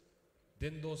it.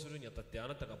 伝道するにあたってあ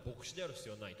なたが牧師である必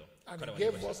要はないと And 彼は he 言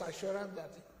い gave ました。 us assurance that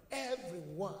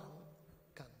everyone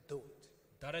can do it.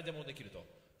 誰でもできると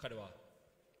彼は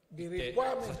The 言って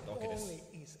requirement させたわけです。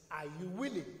 only is, are you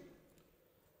willing?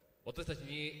 私たち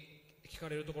に聞か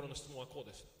れるところの質問はこう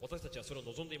です。私たちはそれを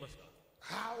望んでいますか？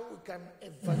 How we can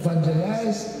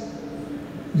evangelize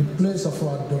the place of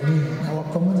our domain, our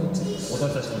communities.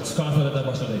 私たちの使わされた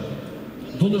場所で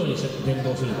どのようにして伝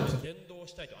道するか。伝道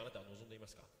したいとあなたは望んでいま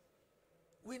すか？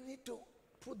 We need to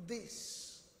put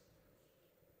this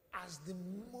as the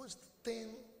most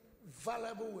thing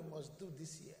valuable we must do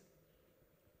this year.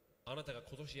 あなたが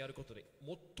今年やることで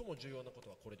最も重要なこ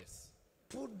とはこれです。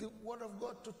 Put the word of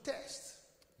God to test.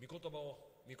 御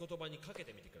言葉にかけ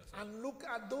てみてください。 And look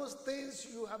at those things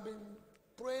you have been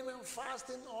praying and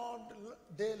fasting all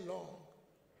day long.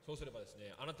 そうすればです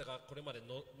ね、あなたがこれまで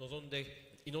の望ん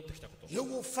で祈ってきたこと、 You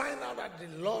will find out that the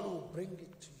Lord will bring it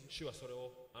to you. 主はそれ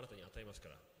をあなたに与えますか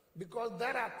ら。 Because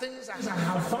there are things I I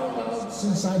have have found out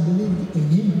since I believed in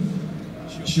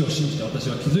Him. 主を信じて私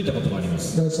は気づいたことがありま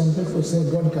す。 There are some people say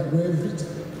God can do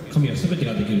everything. 神は全て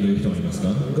ができるという人がいます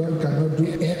が、 God cannot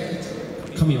do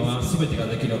everything. 神は全てが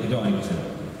できるわけではありません。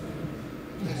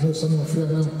 I know some of you are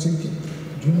now thinking,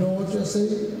 do you know what you're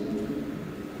saying?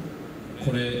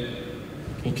 これ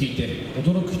を聞いて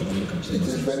驚く人がいるかもしれ It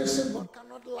ませ is ん。 very simple. God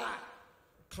cannot lie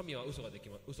神は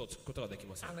嘘をつくことができ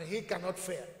ません。 and He cannot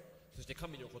fail. そして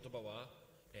神の言葉は、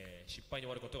失敗に終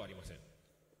わることがありません。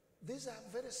 These are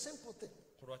very simple things.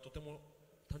 これはとても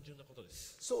単純なことで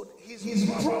す。 So His His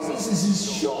promises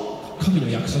is sure. 神の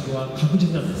約束は確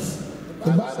実なんです。 The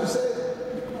Bible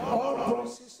says all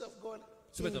promises. promises of God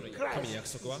すべての in 神の Christ 約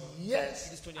束は is キリ yes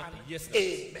ストにあっ and てイエスなんで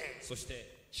す。 amen. そし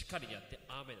てしっかりであって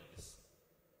アーメンなんです。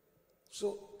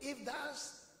 So if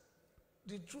that's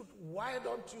the truth, why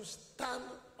don't you stand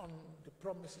on the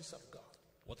promises of God?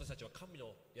 私たちは神の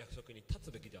約束に立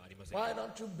つべきではありません Why か。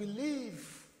 don't you believe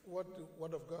what the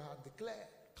word of God has declared?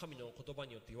 神の言葉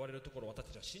によって言われるところを私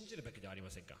たちは信じるべきではあり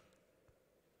ませんか。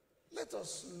 Let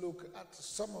us look at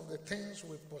some of the things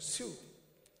we pursue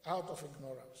out of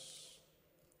ignorance.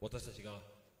 私たちが、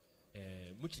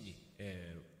無知に、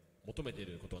求めてい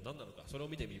ることは何なのか、それを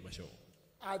見てみましょう。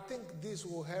 I think this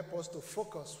will help us to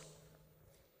focus.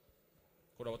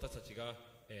 これは私たちが、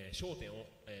焦点を、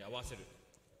合わせる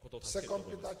ことを助けると 2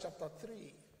 思います。 Peter chapter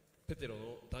 3. ペテロ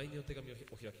の第二の手紙を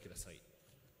お開きください。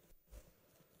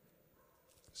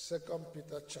 2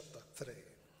 Peter chapter 3.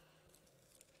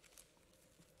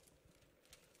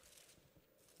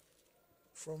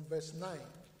 From verse 9.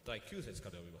 第9節か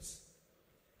ら読みます。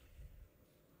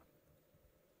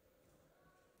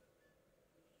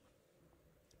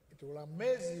 It will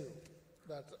amaze you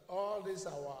that all this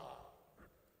our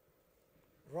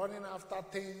running after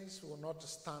things will not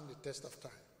stand the test of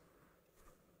time.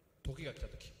 時が来た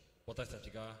とき、私た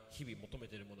ちが日々求め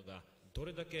ているものがど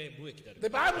れだけ無益である The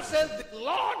か。 Bible says the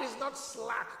Lord is not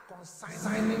slack concerning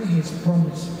Signing His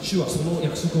promise. 主はその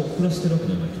約束を遅らせているわけ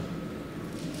ではないと。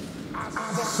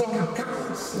 As some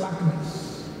count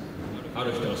slackness. あ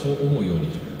る人はそう思うよう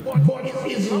に。 But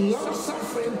His long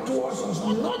suffering towards us,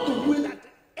 not willing. that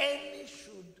any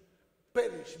should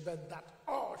perish, but that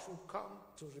all should come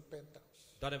to repentance.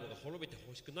 誰もが滅びて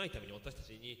ほしくないために私た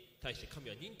ちに対して神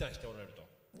は忍耐しておられると。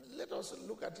 Let us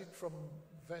look at it from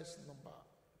verse number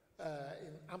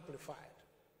in Amplified.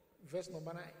 Verse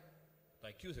number 9.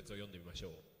 第9節を読んでみましょ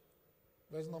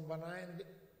う。 Verse number 9.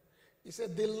 He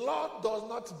said, The Lord does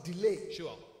not delay, 主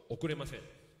は遅れません。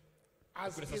 as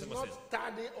遅れさ is せません。 not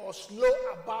tardy or slow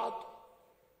about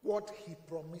what he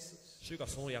promises. 主が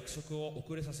その約束を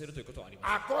遅れさせるということはありま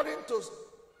せん。 According to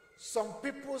some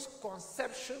people's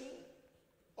conception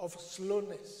of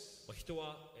slowness. 人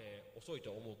は、遅い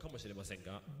と思うかもしれません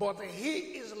が、 But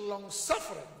he is long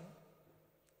suffering,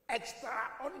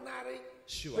 extraordinary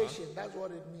主は patient. That's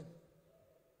what it means.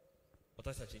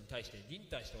 私たちに対して忍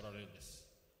耐しておられるんです。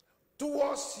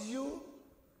 Towards you,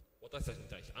 私たちに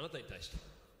対して、あなたに対して、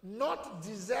 not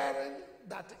desiring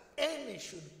that any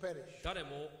should perish, 誰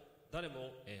も、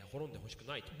滅んでほしく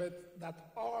ないと。 but that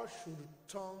all should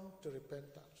turn to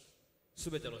repentance. す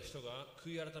べての人が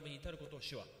悔い改めに至ることを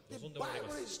主は The 望んでおられま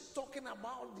Bible す。 is talking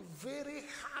about the very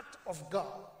heart of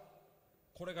God.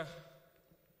 これが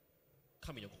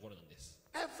神の心なんです。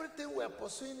 Everything we are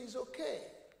pursuing is okay,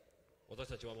 私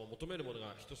たちはもう求めるもの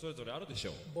が人それぞれあるでし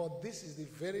ょう。 but this is the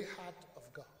very heart of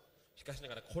God. しかしな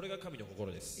がらこれが神の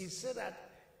心です。 He said that,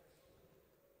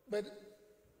 but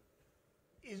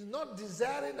he's not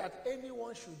desiring that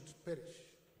anyone should perish.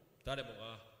 誰も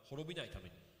が滅びないため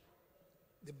に。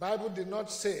 The Bible did not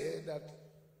say that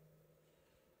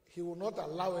he will not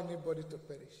allow anybody to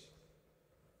perish.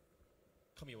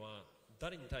 神は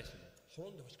誰に対しても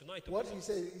滅んでほしくないと思い What ま he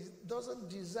す。 says, he doesn't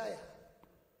desire.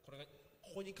 これが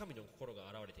ここに神の心が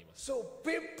現れています。 So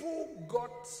people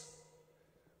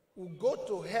will go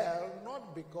to hell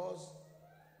not because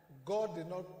God did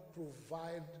not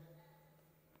provide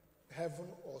heaven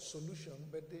or solution,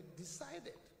 but they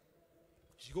decided.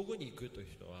 地獄に行くとい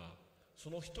う人はそ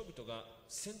の人々が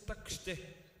選択して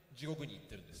地獄に行っ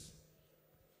てるんです。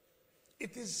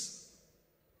 It is,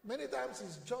 many times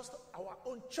it's just our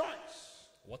own choice.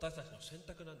 私たちの選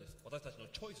択なんです。私たちの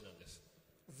チョイスなんです。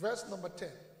 Verse number 10.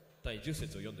 第10節を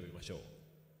読んでみましょう。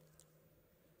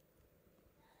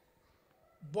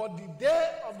 But the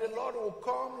day of the Lord will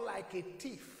come like a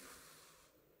thief.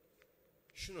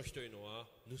 主の日というのは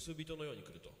盗人のように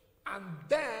来ると。 And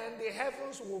then the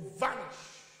heavens will vanish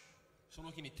そ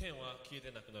の日に天は消えて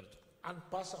なくなると。 and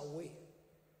pass away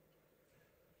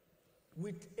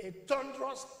with a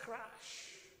thunderous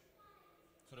crash.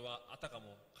 それはあたか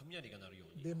も雷が鳴るよ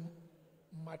うに。 The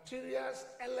materials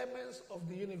elements of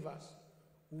the universe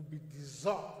will be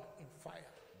dissolved in fire.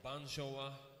 万象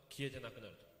は消えてなくな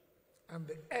ると。 And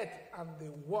the earth and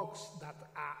the works that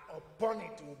are upon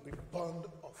it will be burned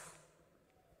off.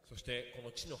 そしてこ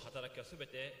の地の働きはすべ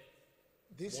て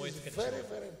This 燃え is 尽きてしまう。 very,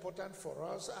 very important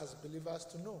for us as believers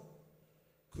to know.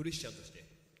 クリスチャンとして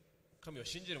神を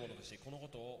信じる者としてこのこ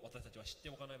とを私たちは知って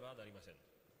おかないばなりません。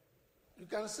 You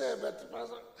can say, but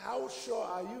Pastor, how sure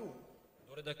are you?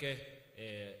 どれだけ、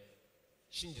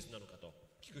真実なのかと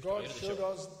聞く人が God いるでしょ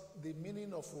showed う。 us the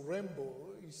meaning of rainbow.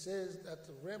 He says that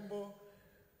rainbow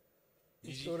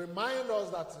is to remind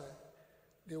us that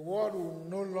the world will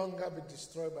no longer be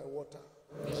destroyed by water.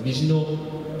 虹の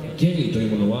原理とい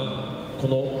うものはこ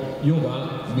の世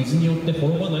が水によって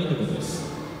滅ばないということで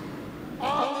す。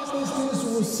 All these things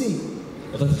we will see.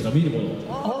 私たちが見るも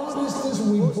の、 All these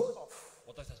things we will boast.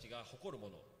 私たちが誇るも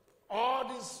の、 All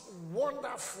these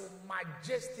wonderful,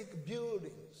 majestic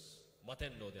buildings, 摩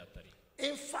天楼であったり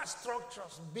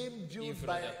infrastructures being イン built フ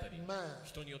ラ by であったり man.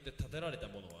 人によって建てられた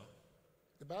ものは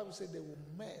The Bible said they will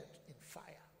melt in fire.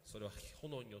 それは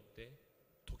炎によって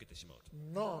溶けてしまうと。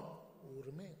 None will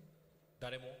remain.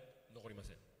 誰も残りま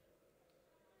せん。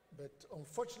 But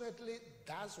unfortunately,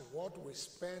 that's what we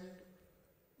spend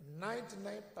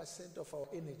 99% of our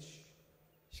energy.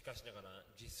 しかしながら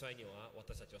実際には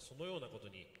私たちはそのようなこと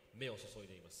に目を注い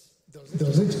でいます。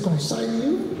 Does it concern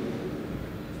you?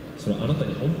 それはあなた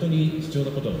に本当に必要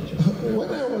なことなんでしょうか。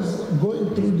 When I was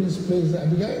going through this place, I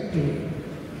began to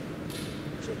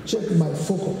check my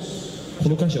focus. こ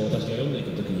の歌詞を私が読んでい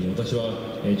たときに私は、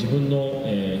自分の、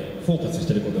フォーカスし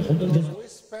ていることが本当に We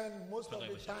spend most of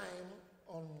the time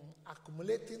on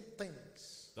accumulating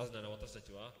things. なぜなら私た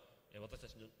ちは私た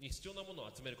ちに必要なものを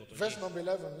集めることに Verse number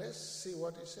 11, let's see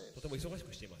what he says. とても忙し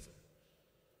くしています。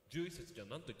11節じゃ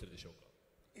何と言ってるでしょうか。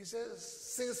 He says,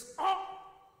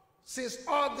 since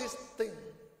all these things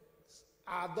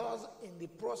are thus in the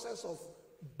process of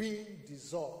being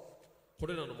dissolved, こ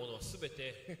れらのものはすべ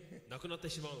てなくなって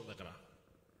しまうのだから。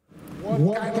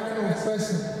 What kind of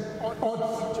person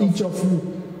ought each of you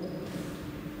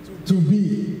to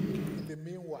be? in the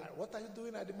meanwhile, what are you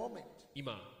doing at the moment?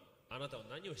 今あなたは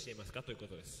何をしていますかというこ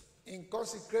とです。 In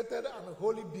consecrated and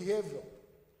holy behavior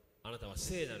あなたは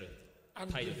聖なる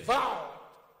and 態度で devout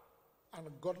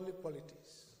and godly qualities.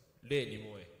 霊に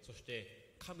燃え、そし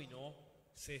て神の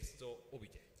性質を帯び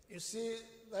て。 You see,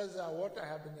 that's what I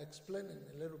have been explaining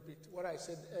a little bit, what I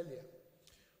said earlier.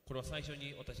 これは最初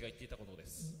に私が言っていたことで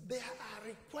す。 There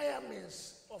are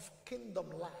requirements of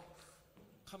kingdom life.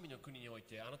 神の国におい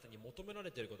てあなたに求めら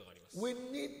れていることがあります。 We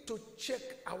need to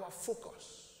check our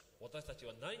focus. 私たち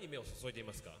は何に目を注いでい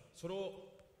ますか。それを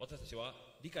私たちは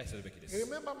理解するべきです。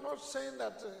 Remember, I'm not saying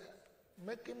that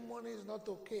making money is not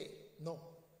okay. No.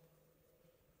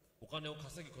 お金を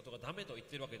稼ぐことがダメと言っ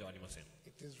ているわけではありません。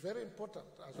 It is very important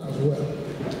as As well.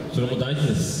 well. それも大事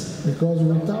です。 Because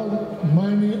without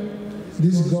money,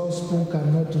 this gospel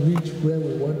cannot reach where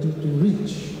we want it to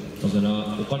reach. なぜな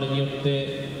らお金によっ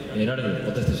て得られる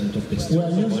私たちにとって必 We 要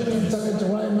are なもの using があります。 internet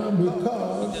right now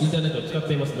because インターネットを使っ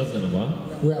ています。なぜならば、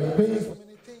 we are paying So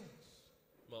many things.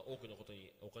 多くのことに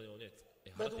お金をね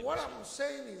払っ But てい what ます I'm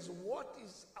saying is, what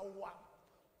is our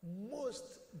most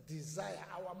desire,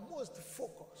 our most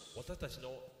focus? 私たちの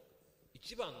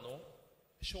一番の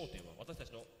焦点は、私た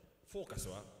ちのフォーカス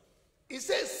は、 It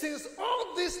says, since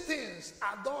all these things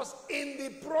are thus in the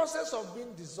process of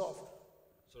being dissolved,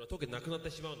 それは特になくなって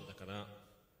しまうのだから、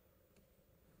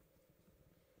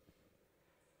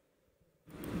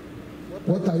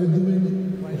 what are you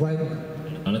doing right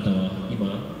now? あなたは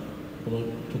今この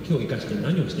時を生かして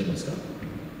何をしていますか。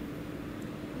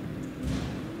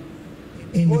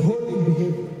 In holy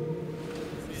behavior.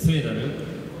 聖なる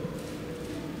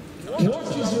What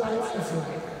is your life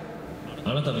like?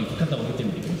 あなたの生き方を見て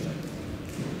みてください。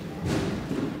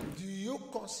 do you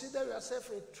consider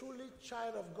yourself a truly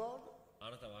child of God? あ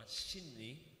なたは真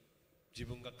に自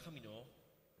分が神の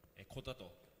子だ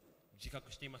と自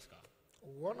覚していますか。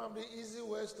 One of the easy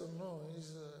ways to know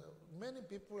is many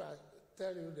people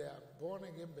tell you they are born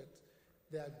again, but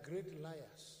they are great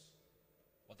liars.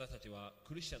 私たちは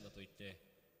クリスチャンだと言って、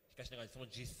しかしながらその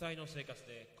実際の生活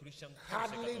でクリスチャンの生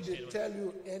Hardly 活をしてい they る tell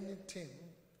you anything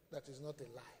that is not a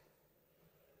lie.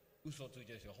 嘘をつい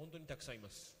ている人が本当にたくさんいま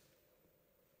す。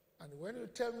 And when you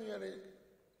tell me you're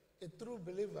a true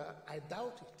believer, I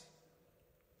doubt it.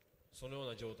 そのよう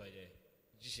な状態で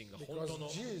自身が本当の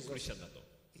クリスチャンだと。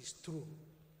 is true.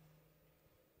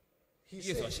 He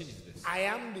イエスは says, 真実です。 I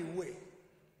am the way.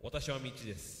 私は道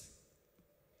です。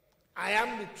 I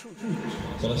am the truth.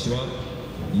 私は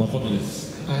誠で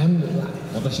す。 I am the life.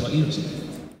 私は命です。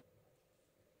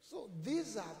 So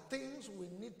these are things we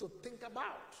need to think about.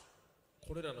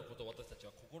 これらのことを私たち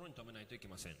は心に留めないといけ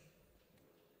ません。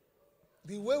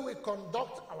 The way we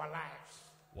conduct our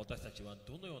lives. 私たちは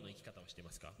どのような生き方をしてい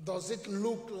ますか？ Does it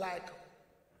look like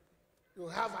you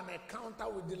have an encounter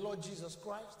with the Lord Jesus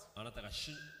Christ あなたが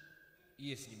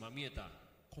イエスにまみえた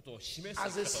ことを示す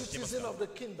as 生 a き方をしています citizen か？ of the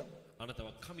kingdom? あなた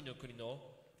は神の国の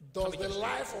Does 神 the として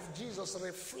life of Jesus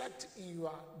reflect in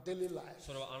your daily life?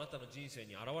 それはあなたの人生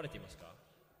に現れていますか？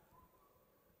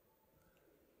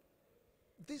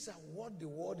 These are what the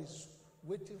world is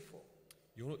waiting for.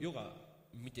 世が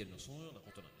見ているのはそのようなこ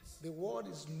となんです。 The world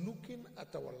is looking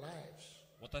at our lives.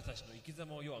 私たちの生き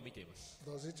様を世は見ています。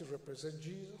 Does it represent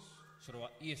Jesus? それ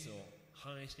はイエスを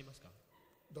反映していますか？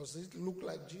 Does it look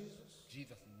like Jesus? ジー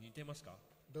ザスに似ていますか？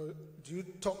 Do you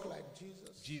talk like Jesus?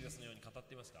 ジーザスのように語っ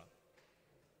ていますか？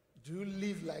 Do you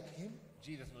live like him?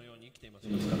 ジーザスのように生きています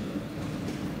か？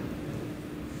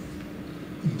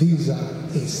 These are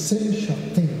essential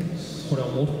things. これは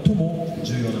最も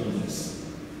重要なことです。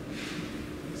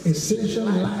 Essential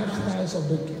lifestyles of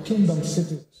the kingdom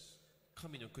citizens.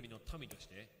 神の国の民とし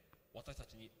て私た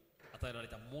ちに与えられ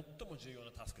た最も重要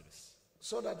なタスクです。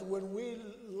 So that when we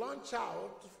launch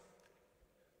out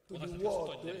to 私た the ちが外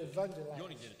world に to 出る、世 evangelize,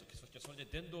 に出るとき、そしてそれで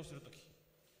伝道するとき、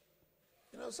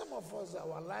 you know, some of us,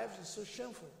 our lives is so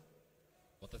shameful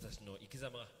私たちの生き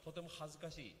様がとても恥ずか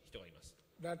しい人がいます。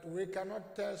 that we cannot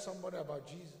tell somebody about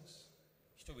Jesus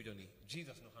人々にジー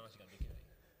ザスの話ができない。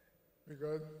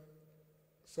 because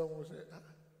someone will say,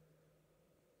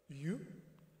 you?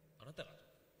 あなたが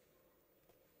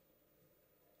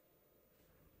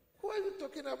Who are you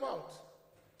talking about?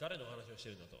 誰の話をして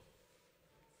いるのと、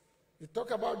 You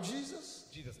talk about Jesus,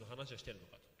 ジーザスの話をしているの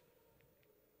かと。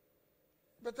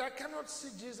 but I cannot see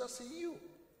Jesus in you.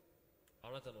 あ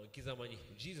なたの生き様に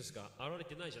ジーザスが現れ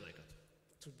てないじゃないか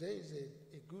と。 Today is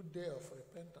a good day of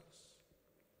repentance.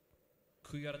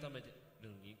 悔い改めてる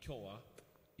のに今日は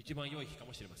一番良い日か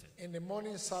もしれません。 In the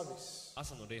morning service,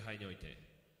 朝の礼拝において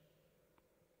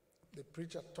the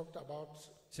preacher talked about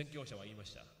宣教者は言いま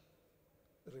した。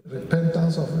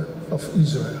 Repentance of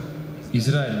Israel. イ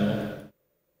スラエルの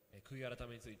悔い改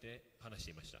めについて話し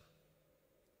ていました。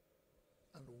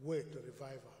 and way to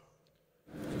revival.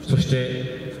 そし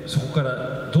てそこか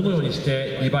らどのようにし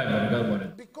てリバイバルが生まれ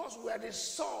る。 Because we are the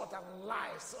salt and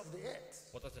light of the earth.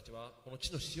 私たちはこの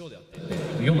地の塩であって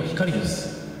世の光で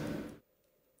す。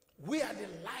 We are the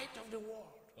light of the world.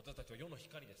 私たちは世の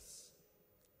光です。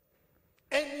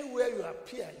 Anywhere you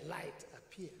appear, light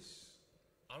appears.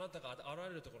 あなたが現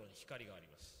れるところに光があり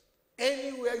ます。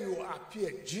 Anywhere you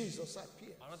appear, Jesus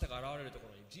appears. あなたが現れるとこ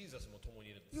ろにジーザスも共に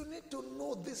いる。 You need to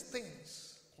know these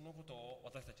things. このことを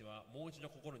私たちはもう一度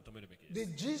心に留めるべき The で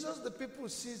す。 Jesus the people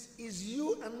sees is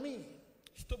you and me.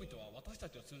 人々は私た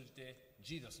ちを通じて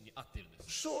ジーザスに会っているんで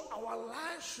す。 So our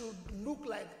lives should look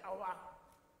like our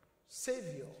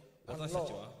Savior and 私た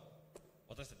ち Lord. は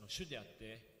私たちの主であっ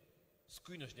て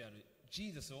救い主であるジ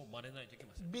ーザスを真似ないといけ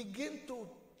ません。 Begin to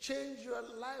change your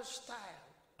lifestyle.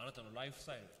 あなたのライフス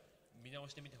タイル見直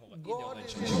してみた方がいいんでは God ないで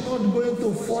is しょうか。 Not going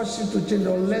to force you to change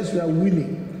unless you are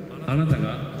willing. あなた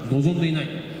が望んでいない。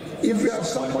 If you are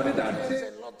somebody that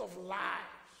There's a lot of lies.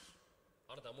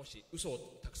 あなたはもし嘘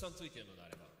をたくさんついているのであ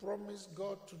れば、 Promise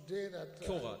God today that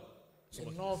今日がそ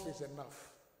の日です。 enough is enough.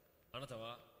 あなた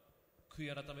は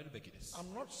悔い改めるべきです。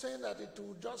 I'm not saying that it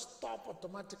will just stop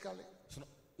automatically. その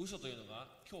嘘というのが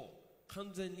今日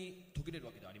完全に途切れる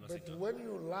わけではありません But が、 when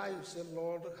you lie, you say,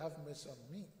 Lord, have mercy on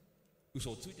me.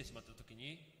 嘘をついてしまったとき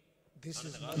に This あ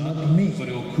is なた not が me. そ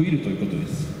れを悔いるということで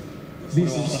す。 This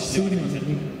is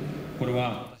sinning. これ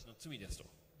は私の罪ですと。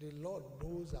 the Lord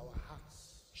knows our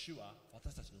hearts. 主は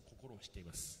私たちの心を知ってい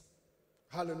ます。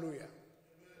 Hallelujah.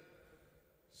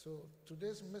 So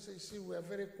today's message, see, we are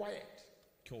very quiet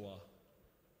今日は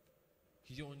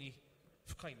非常に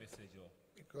深いメッセージを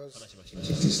because 話しました。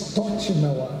 It is touching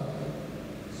our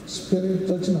spirit,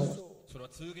 touching our. それは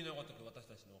剣のごとく私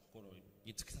たちの心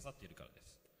に突き刺さっているからで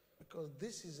す。 because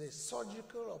this is a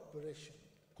surgical operation.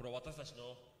 これは私たち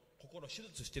の心を手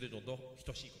術しているのと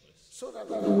等しいことです。 So that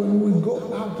When we go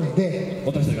out there,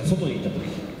 私たちが外にいたとき、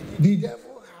 the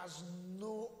devil has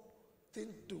nothing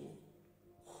to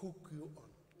hook you on.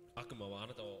 悪魔はあ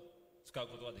なたを使う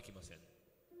ことはできません。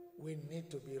 We need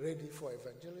to be ready for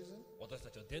evangelism. 私た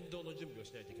ちは伝道の準備を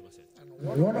しないといけません。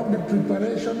 And one of the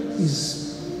preparation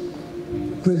is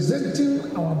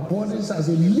presenting our bodies as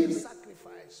a living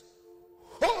sacrifice,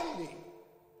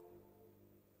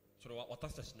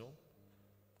 私たちの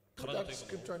Put 体 that と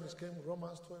いうもの scripture in his game,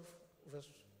 Romans 12, verse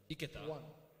生けた、 1.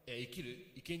 生きる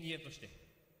生贄として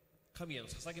神への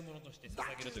捧げ物として捧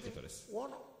That げる is ということです。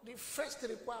 one of the first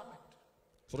requirement.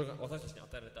 それが私たちに与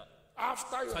えられた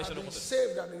After you 最 have 初の been ことです。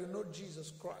 saved and you know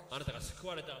Jesus Christ. あなたが救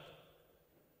われた後、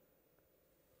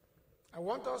 I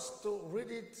want us to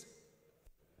read it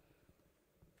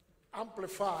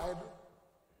amplified.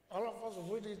 All of us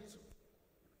read it.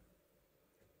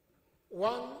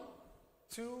 1,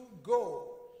 2,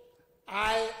 go.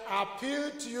 I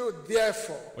appeal to you,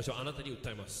 therefore, 私はあなたに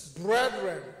訴えます。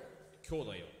 brethren, 兄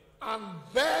弟よ、 and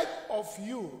beg of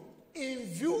you, in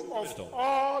view of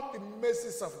all the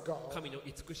mercies of God, 神の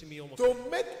慈しみをもって to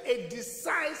make a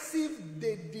decisive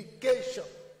dedication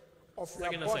of 捧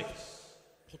your げなさい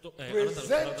bodies, と。あなたの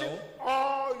presenting 体を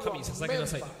all your 神に捧げな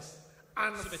さいと。 members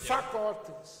and すべてを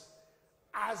faculties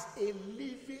as a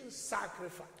living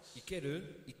sacrifice, 生け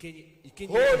る生贄とし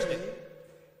holy, て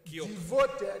清く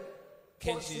devoted,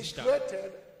 献身した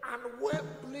consecrated, and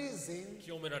well-pleasing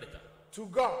清められた to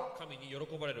God, 神に喜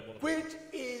ばれるもの which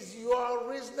is your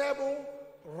reasonable,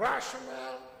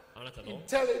 rational, あなたの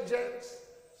intelligence,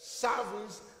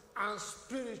 service, and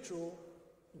spiritual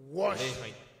礼 worship.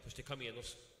 拝、そして神への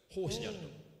奉仕であると。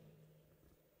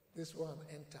 This one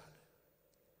entered.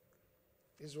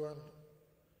 This one,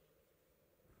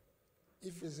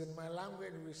 if it's in my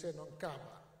language, we say non-kaba.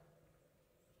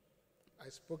 I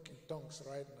spoke in tongues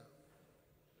right now.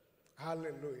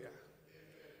 Hallelujah.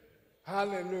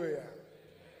 Hallelujah.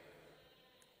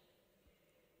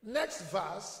 Next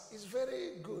verse is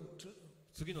very good too.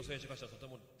 次の聖書箇所はとて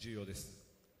も重要です。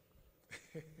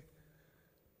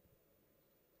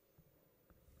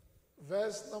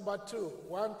 Verse number 2,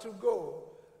 1 to go.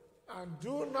 And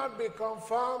do not be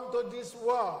conformed to this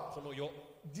world, この世、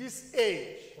 this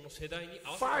age, この世代に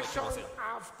合わせてはいけ fashioned ません。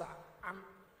 after and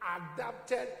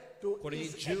adapted to これに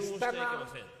its 順応してはいけ external ま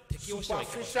せん。適応してはい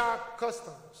けません。 superficial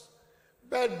customs,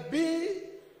 but be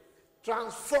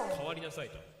transformed, 変わりなさい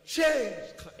と。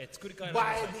 changed 作り変えら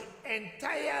れ by なさい。 the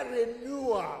entire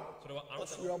renewal それはあな of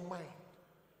た your の mind.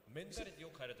 メンタリティ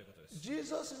を変えるということです。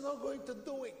 Jesus is not going to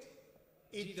do it.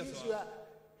 It Jesus is は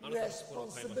your あなたの心を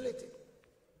変えません。 responsibility.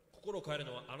 心を変える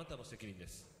のはあなたの責任で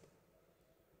す。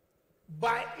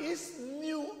 By its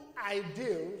new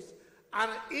ideals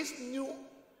and its new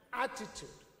attitude,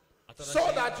 新しい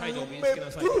so that 態 you 度を身に may つけ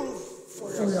なさいと。 prove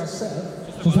for for yourself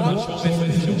yourself そして我々は証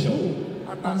明するでしょう。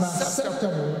 and an acceptable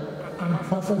acceptable and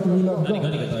perfect will of 何が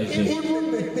God. 大事で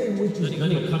Even the thing which is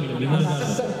何が神の御前である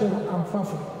acceptable and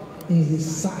perfect in His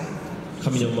sight.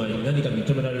 神の前に何が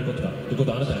認められることかというこ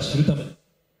とをあなたが知るため。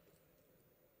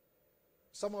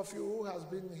 Some of you who has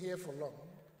been here for long,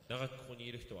 長くここに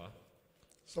いる人は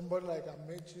somebody like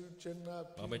Amechi, Chenna,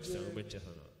 アメッチさん、ウ PJ, メッチャさ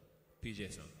ん、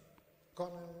PJ さん、 Collins,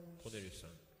 コネリウスさん、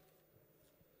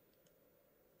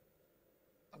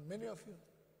 and many of you,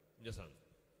 皆さん、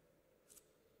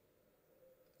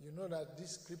 you know that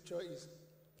this scripture is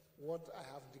what I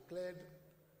have declared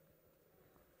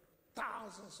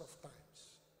thousands of times.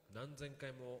 何千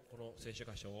回もこの聖書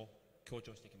箇所を強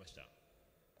調してきました。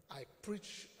 I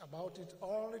preach about it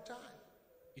all the time.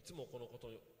 いつもこのこと、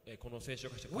この聖書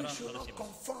箇所か We ら should 話 not していま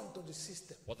す。 conform to the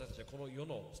system. 私たちはこの世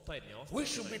のスタイルに合わせて We い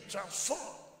け should ない be transformed.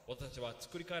 私たちは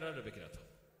作り変えられるべきだと。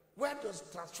 Where does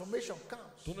transformation come?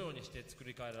 どのようにして作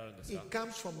り変えられるんです It か？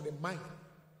 comes from the mind.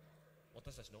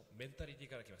 私たちのメンタリティ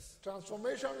から来ます。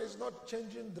 Transformation is not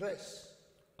changing dress.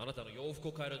 あなたの洋服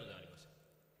を変えるのではありません。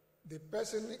 The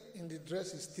person in the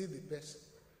dress is still the person.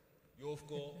 洋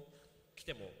服を着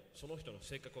てもその人の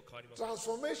性格は変わりません。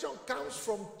 Transformation comes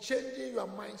from changing your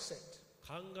mindset.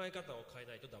 考え方を変え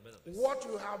ないとダメなんです。 What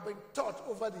you have been taught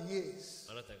over the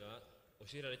years あなたが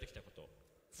教えられてきたこと、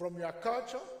 from your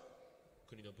culture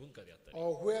国の文化であったり、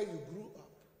 or where you grew up.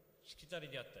 しきたり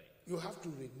であったり、 You have to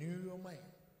renew your mind.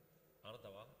 あなた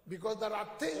は Because there are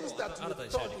things that you 新たに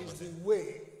thought しないといけま is せん。 the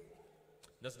way.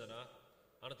 なぜなら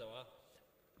あなたは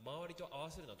周りと合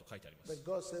わせるなと書いてあります。 But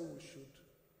God said we should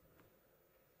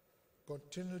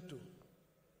continue to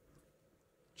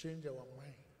change our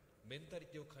mind. メンタリ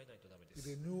ティを変えないとダメで The す。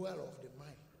 renewal of the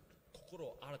mind. 心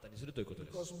を新たにするということ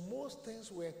です。 Because most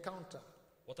things we encounter,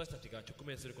 私たちが直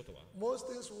面することは、 most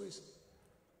things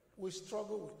we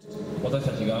struggle with, 私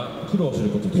たちが苦労する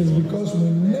こととい It's うのは、 because we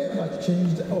never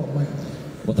changed our mind.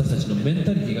 私たちのメン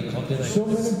タリティが変わってない。 So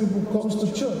many people comes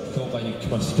to church. 教会に来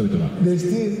ます人々が。 They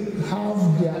still have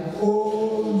their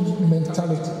old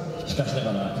mentality. しかしな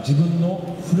がら自分の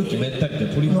古きメンタリテ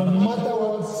ィを取り No 払って、 matter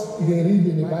what they read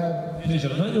in the Bible, 聖書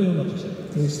の何を読んだとしても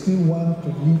they still want to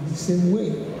live the same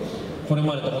way. これ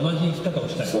までと同じ生き方を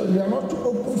したい。 So they are not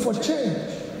open for change.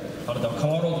 あなたは変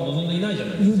わろうと望んでいないじゃ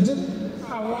ない。 You did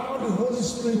allow the Holy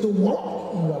Spirit to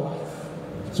walk in your life?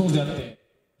 そうであって、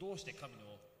どうして神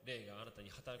の霊があなたに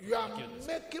働くことができるんです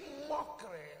か？ You are making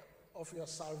mockery of your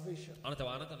salvation. あなた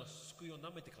はあなたの救いを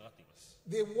舐めてかかっています。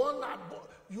The one that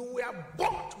you were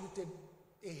bought with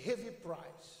a heavy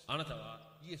price. あなたは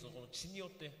イエスのこの血によっ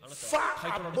てあなたは Far 買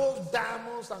い取られたんです。 above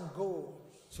diamonds and gold.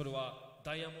 それは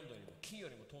ダイヤモンドよりも金よ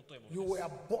りも尊いも You ので were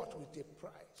す。 bought with a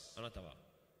price. あなたは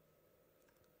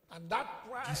And that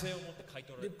犠 price, 牲を持って買い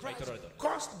取ら the れ買い price 取られたの。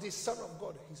 cost the Son of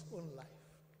God his own life.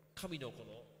 神のこ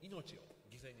の命を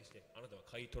犠牲にしてあなたは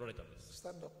買い取られたんです。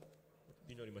 Stand up.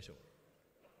 祈りましょう。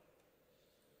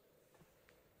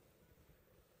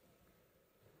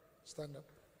Stand up.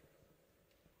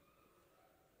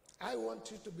 I want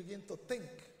you to begin to think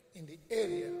in the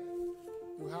area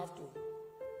you have to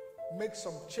make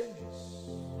some changes.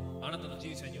 あなたの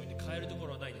人生において変えるとこ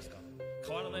ろはないですか？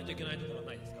変わらないといけないところは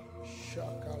ないですか？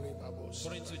そ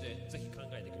れについてぜひ考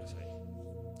えてください。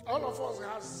All of us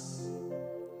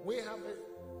we have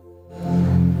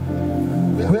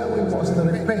Where we must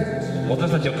repent.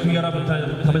 私たちは悔い改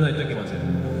めないといけません。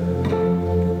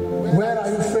 Where are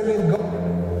you failing God?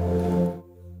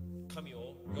 神を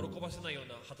喜ばせないよう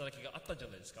な働きがあったんじゃ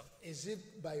ないですか？ Is it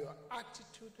by your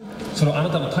attitude? それはあな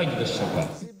たの態度でしょうか？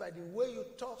 Is it by the way you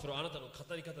talk? それはあなたの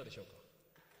語り方でしょうか？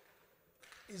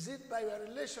 Is it by your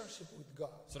relationship with God?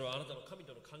 それはあなたの神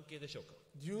との関係でしょうか？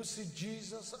 Do you see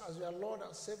Jesus as your Lord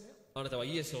and Savior? あなたは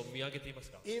イエスを見上げています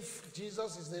か？ If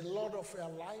Jesus is the Lord of your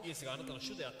イ life, エスがあなたの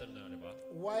主であったのであれば、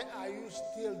 why are you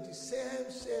still the same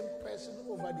person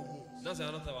over the years? なぜ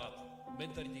あなたはメン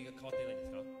タリティが変わっていないんで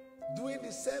すか？ Doing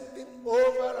the same thing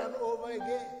over and over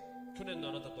again. 去年の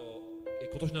あなたと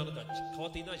今年のあなたは変わ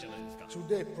っていないじゃないですか。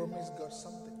 Today, promise God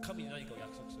something. 神に何かを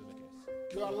約束するべきで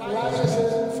す。 Your Life life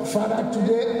says, Father,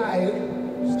 today I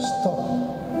stop.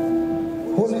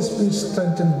 Holy Spirit,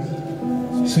 strengthen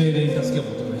me. 聖霊に助けを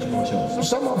求めていきましょう。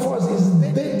 Some of us is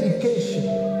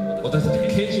dedication, 私たちが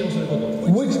献身をすること、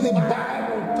 which the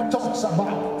Bible talks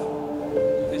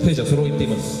about. 聖書はそれを言ってい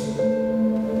ます。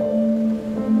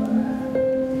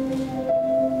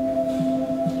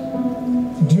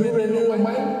 Do you renew your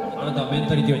mind? あなたはメン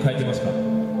タリティを変えていますか？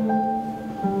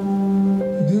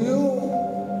 Do you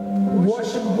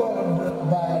worship God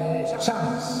by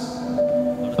chance?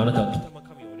 あなたは時たま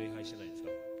神を礼拝してないですか？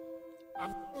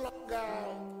 I'm no longer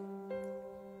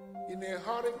in a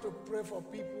hurry to pray for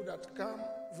people that come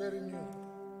very new.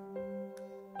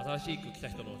 新しく来た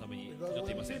人のために Because 祈っ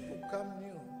てい when ません。 people come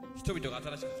new, 人々が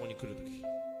新しくここに来るとき、 you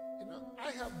know,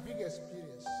 I have big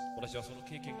experience. 私はその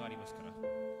経験がありますから。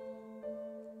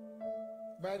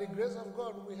 By the grace of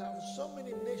God, we have so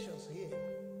many nations here.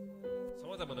 さ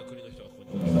まざまな国の人がここ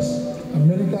にいます。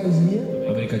 America is here,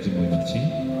 アメリカ人もいますし、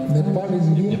 Nepal is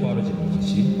ネ here, パール人もいます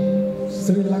し、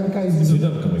 Sri Lanka is ス here, リラ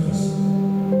ンカもいます。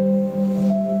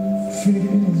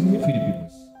 Philippines is フ here, ィリピンもいま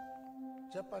す。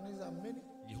 Japanese are many.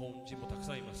 日本人もたく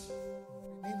さんいます。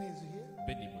 Benin is here.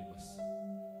 ベニンもいます。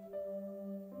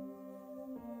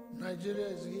 Nigeria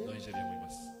is here. ナイジェリアもい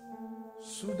ます。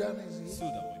 Sudan is ス here.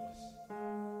 ーダンもいます。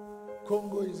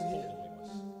 Congo is コン here. ゴもいま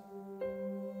す。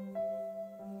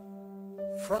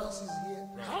 France is here.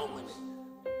 How many?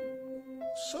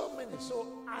 So many. So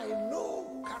I know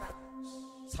characters.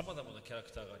 さまざまなキャラ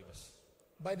クターがあります。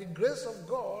 By the grace of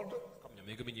God, 神の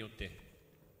恵みによって、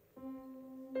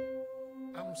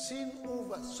 I'm seeing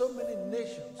over so many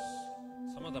nations,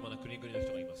 さまざまな国々の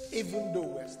人がいます。 even though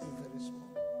we're still very small.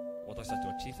 私たち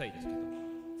は小さいですけど、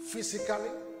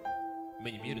 Physically,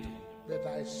 目に見えるところ、 but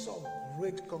I saw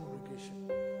great congregation.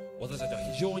 私たちは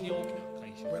非常に大きな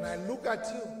会社。 When I look at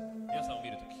you, 皆さんを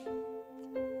見るとき、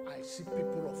 I see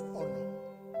people of honor.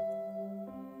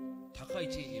 高い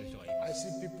地位にいる人がいま I す。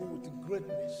 see people with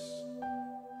greatness.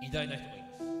 偉大な人がいま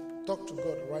す。 Talk to God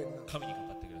right now. 神に語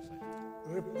ってください。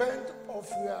 Repent of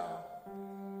your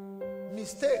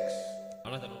mistakes. あ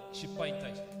なたの失敗に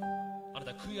対して、あな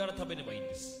たは悔い改めればいいん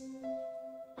です。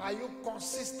 Are you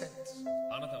consistent?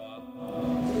 あなたは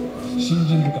信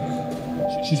心深く、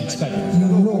主に近い。 you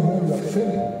know where you are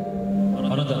failing.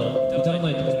 あなたの至ら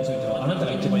ないところについては、あなた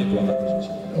が一番よく分かっているでし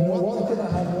ょう。 You know, one thing I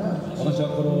have learned, 私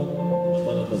はこれを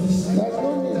学んだんです。 there's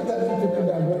no need telling people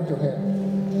that are going to hell.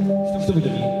 人々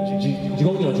に地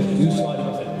獄に落ちる優秀はあり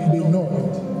ません。 They know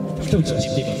it. 人々は知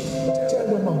っています。 Tell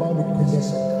them about the goodness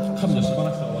of God. 神の素晴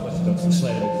らしさを私たちは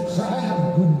伝えるべきです。 So I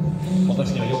have good news.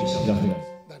 私には良い知らせがあります。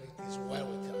 That it is well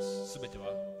with us. すべては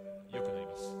良くなり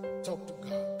ます。 Talk to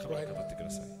God 神 right に語 now. ってく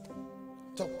ださい。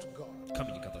 Talk to God.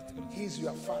 神に語ってください。 He's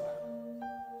your father.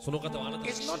 その方はあなたの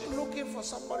He's 父 not です。 looking for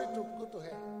somebody to go to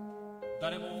hell.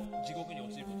 誰も地獄に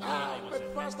落ちることは Ah, あり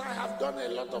ませ but ん。 Pastor, I have done a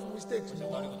lot of mistakes.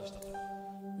 悪い No. ことしたと。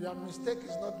Your mistake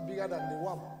is not bigger than the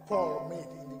one Paul made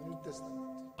in the New Testament.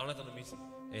 あなたのミス、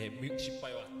失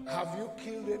敗は Have you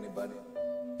killed anybody?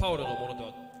 パウロのものと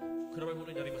は比べ物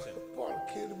になりません。 Paul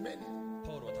killed many.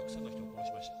 パウロはたくさんの人を殺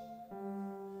しました。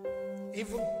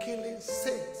 Even killing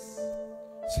saints.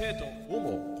 生徒を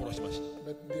も殺しました。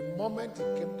 But the moment he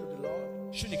came to the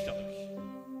Lord, 主に来た時、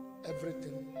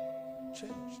 everything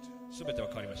changed. すべては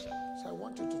変わりました。 So I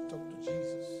want you to talk to Jesus.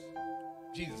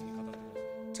 ジーザスに語ってください。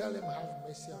 Tell him, have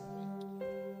mercy on me.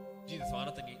 ジーザスはあ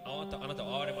なたを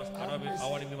憐れみますから、 On the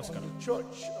church of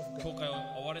God. 教会を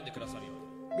憐れんでくださるよう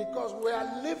に。 Because we are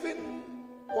living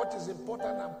what is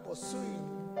important and pursuing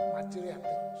material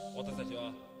things. 私たち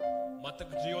は全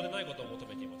く重要でないことを求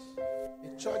めています。 The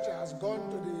church has gone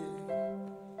to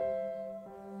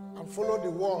and followed the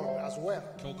world as well.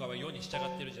 教会は世に従っ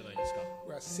ているじゃないですか。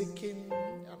 We are seeking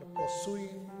and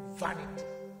pursuing vanity.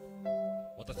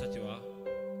 私たちは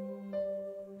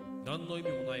何の意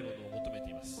味もないものを求め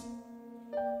ています。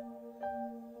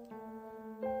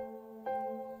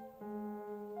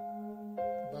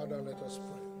 Bow down, let us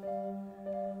pray.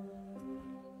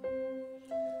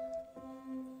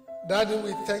 Daddy,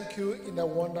 we thank you in the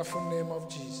wonderful name of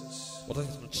Jesus. 私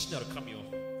たちの父なる神を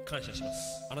感謝しま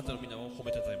す。あなたの皆を褒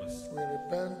めたたえます。 We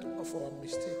repent of our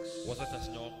mistakes. 私たち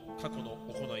の過去の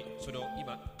行い、それを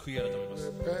今悔い改めま We す。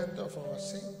 repent of our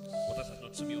sins. 私たちの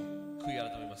罪を悔い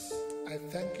改めます。 I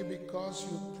thank you because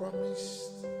you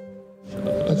promised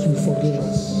that you forgive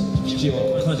us. 父を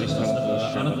感謝します。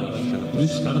あなたの見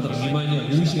舞いには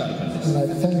許しがあるからです。 And I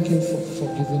thank you for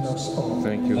forgiving us all. 私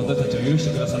たちを許し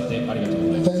てくださってありがとう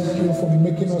ございます。 Thank you for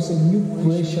making us a new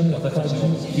creation in 私たち Christ を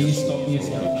Jesus, キリストイエス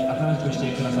に新しくし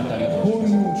てくださってありがとうござ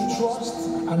います。 whom you trust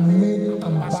and made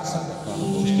ambassadors. そ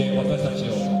して私たち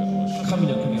を神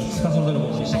の国を司る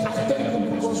者にしてくださってありがとうご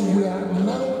ざいます。 Because we are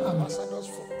now ambassadors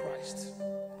for Christ.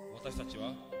 私たち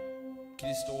はキ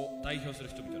リストを代表する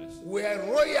人々です。 We are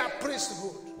royal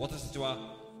priesthood. 私たちは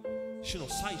主の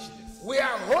祭司です。 We are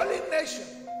holy nation.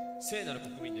 聖なる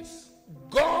国民です。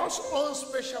 God's own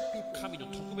special people. 神の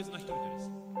特別な人々です。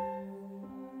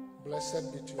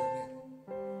 Blessed be to your name.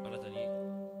 あなたに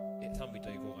賛美と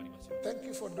栄光がありますよ。 Thank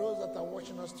you for those that are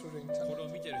watching us through the こ internet. れを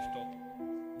見ている人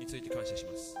について感謝し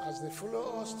ます。 As they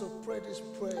follow us to pray this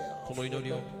prayer, こ of の祈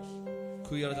りを repentance.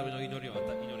 悔い改めの祈りにあ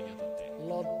たって、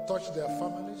 Lord, touch their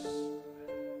families.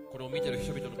 これを見ている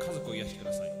人々の家族を癒してく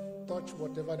ださい。 Touch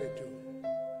whatever they do.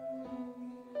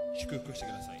 祝福してく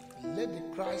ださい。 Let the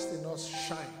Christ in us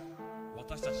shine,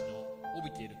 私たちの帯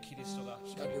びているキリストが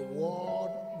that the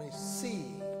world may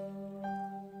see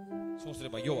そうすれ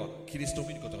ば世はキリストを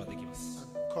見ることができます。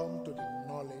 and come to the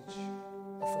knowledge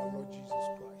of our Lord Jesus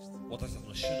Christ. 私たち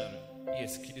の主なるイエ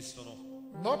ス・キリストの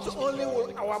Not only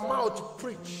will our mouth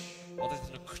preach, 私た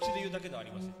ちの口で言うだけではあ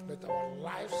りません。 but our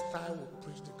lifestyle will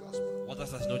preach the gospel.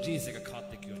 私たちの人生が変わっ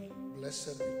ていくように、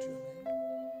 Blessed be to your name.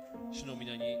 主の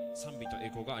皆に賛美と栄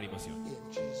光がありますように、 In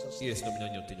Jesus' イ name. エスの皆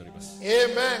によって祈ります。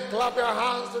 Amen. Clap your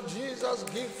hands to Jesus.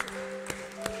 Give.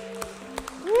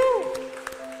 Woo.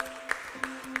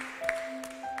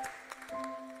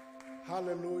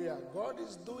 Hallelujah. God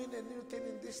is doing a new thing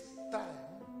in this time.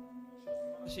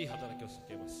 新しい働きをし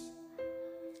ています。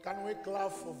 Can we clap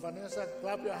for Vanessa?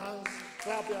 Clap your hands.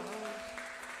 Clap your hands.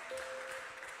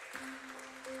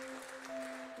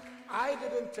 I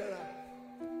didn't tell her.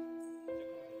 す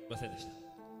いませんでした。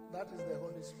 That is the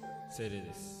Holy Spirit. 聖霊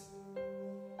です。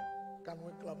 Can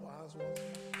we clap our hands once more?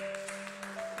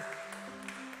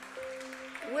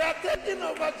 We are taking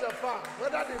over Japan,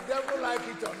 whether the devil like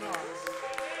it or not.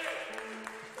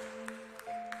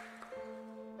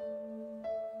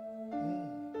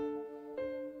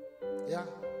 Yeah.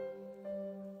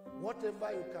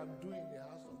 Whatever you can do in the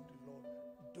house of the Lord,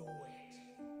 do it.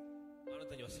 あな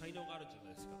たには才能があるんじゃ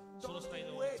ないですか。その Don't 才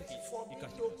能を wait ぜひ for me 生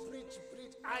かして to ください。 preach.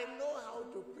 I know how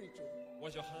to preach.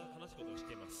 私は話すことをし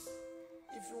ています。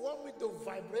 If you want me to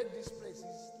vibrate this place,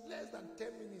 it's less than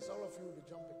 10 minutes, all of you will be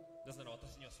jumping. なぜなら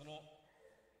私にはその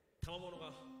賜物が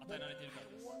与えられているから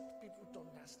で I す。 want people to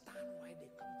understand why they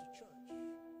come to church.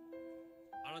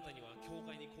 あなたには教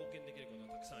会に貢献できること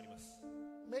がたくさんあります。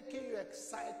 Making you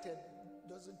excited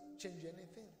doesn't change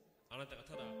anything. あなたが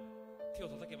ただ手を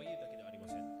叩けばいいだけではありま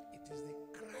せん。 It is the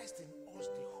Christ in us,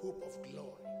 the hope of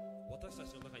glory. 私た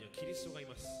ちの中にはキリストがい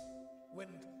ます。 When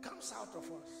it comes out of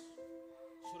us,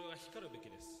 それは光るべき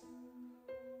です。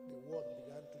 the world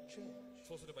began to change.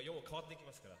 そうすれば世も変わっていき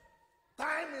ますから。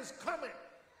 Time is coming.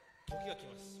 時が来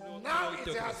ます。それを Now 言っ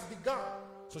て it おきま has す。 begun.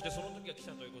 そしてその時が来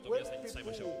たということを When 皆さんに伝え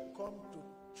people ましょう。 will come to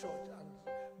church and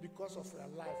because of their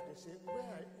life, they say,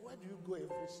 where do you go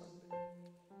every Sunday?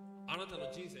 あなた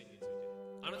の人生について、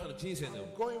あなたの人生の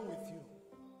I'm going with you.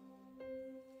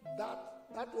 That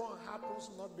That one happens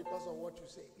not because of what you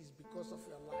say, it's because of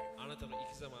your life. あなたの生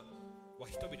き様は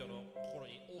人々の心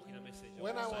に大きなメッセージを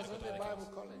When 伝 I え was る in ことが the できま Bible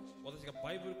す。 college, 私が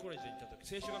バイブルコレジに行った時、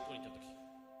聖書学校に行った時、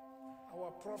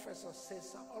 our professor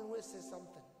always says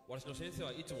something. 私の先生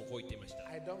はいつもこう言っていました。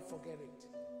 I don't forget it.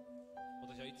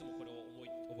 私はいつもこれを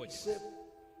覚え He てい said, ま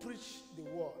す。 preach the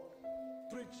word.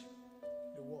 Preach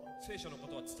the word. 聖書のこ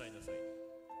とは伝えなさい。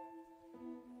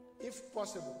 If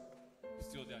possible,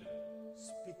 必要であれば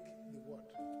speak the word.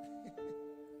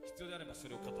 必要であればそ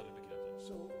れを語るべきだと。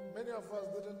 So many of us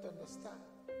didn't understand.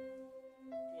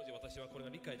 当時私はこれが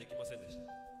理解できませんでした。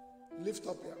 Lift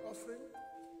up your offering.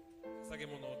 捧げ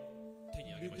物を手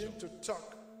に上げましょ Begin う。 to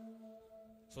talk.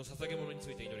 その捧げ物に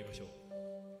ついて祈りましょう。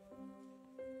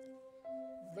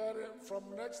 From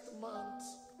next month,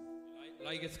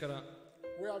 来月から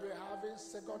we'll be having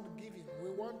second giving. We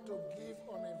want to give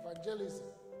on evangelism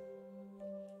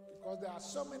because there are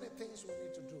so many things we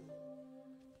need to do.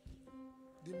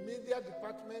 The media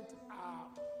department are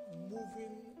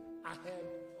moving ahead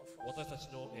of 私たち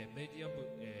のメデ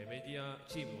ィア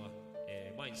チームは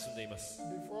前に進んでいます。 us.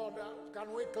 Before that,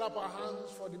 can we clap our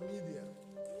hands for the media?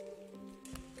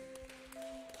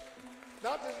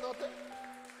 That is not.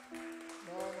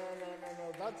 No.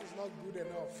 That is not good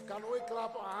enough. Can we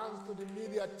clap our hands to the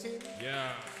media team?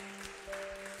 Yeah.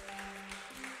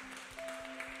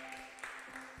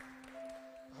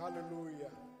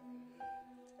 Hallelujah.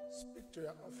 Speak to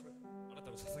your offering. あな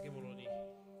たの捧げ物に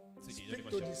ついて祈り Speak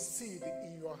ましょ to う the。seed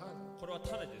in your hand. これは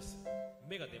種です。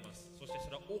芽が出ます。そしてそ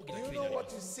れは大き Do な you 木にな know りま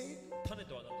what is す。 seed? 種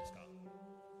とは何ですか？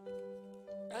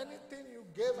 Anything you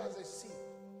gave as a seed,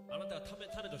 あなたが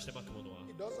種としてまくものは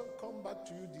it doesn't come back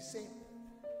to you the same.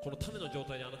 この種の状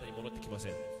態であなたに戻ってきませ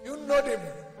ん。 You know the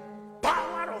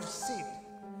power of seed.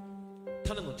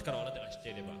 種の力をあなたが知って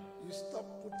いれば、 You stop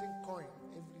putting coin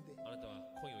every day. あなたは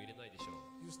コインを入れないでしょ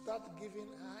う。 You start giving.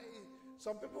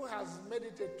 Some people has made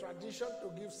it a tradition to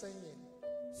give 1000 yen.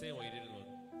 1000を入れるの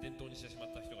を伝統にしてしま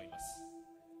った人がいます。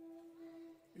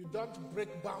 You don't break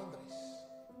boundaries.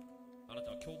 あな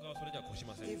たは教会をそれでは越し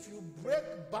ません。 If you break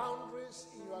boundaries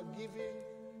in your giving,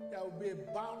 there will be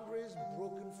boundaries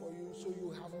broken for you, so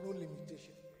you have no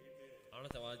limitation. あな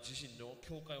たは自身の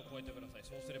教会を超えてください。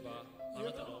そうすればあ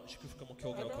なたの祝福も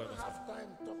教 I 会を超え don't ます。 have time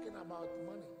talking about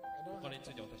money. お I don't 金につ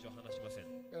いて私は話しません。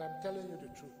 But I'm telling you the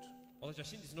truth. 私は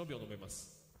真実のみを述べま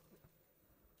す。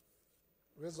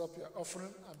 Raise up your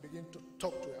offering and begin to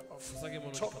talk to your offering. 捧げ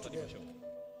物に Talk 語 to り them. ましょう。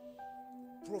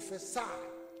 Prophesy.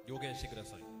 予言してくだ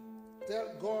さい。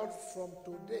 Tell God from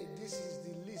today, this is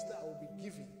the list I will be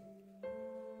giving.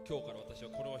 今日から私は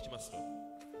これをしますと。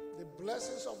 The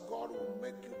blessings of God will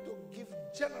make you to give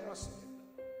generously.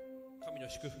 神の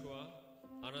祝福は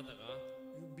あなたが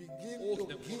You 大 begin き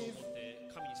な to 心を give. 持って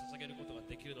神に捧げることが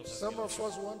できるのを助 Some けま of しょう。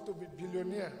 us want to be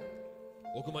billionaire,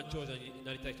 億万長者に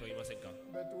なりたい人はいませんか？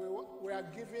 but we are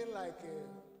giving like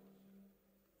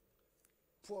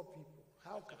poor people.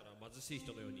 How だ can から貧しい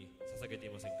人のように捧げてい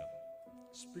ませんか？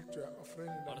 speak to your offering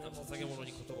in あ the なた name の of 捧げ物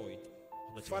に Jesus. 言葉を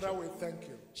放ちまし Father, ょう。 we thank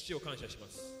you. 父を感謝しま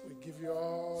す。 We give you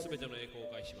all. すべての栄光を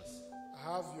返します。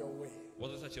 Have your way.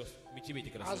 私たちを導いて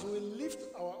ください As。we lift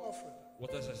our offering,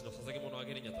 私たちの捧げ物をあ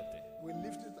げるにあたって、 we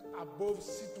lift it above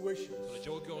そ situations, の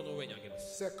状況の上にあげま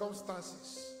す。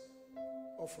 circumstances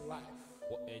of life.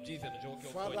 人生の状況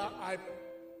を超え Father, て、 I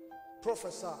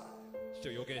prophesy 父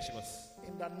を予言します。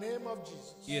 in the name of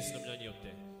Jesus. イエスの皆によっ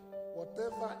て、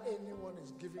 Whatever anyone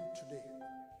is giving today,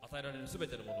 与えられるすべ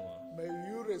てのものは、 may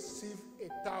you receive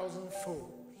 1,000 folds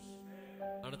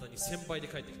あなたに1000倍で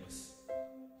返ってきます。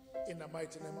 in the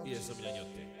mighty name of イエスの Jesus. 皆によっ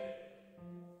て。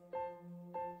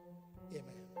 Amen.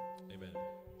 Amen.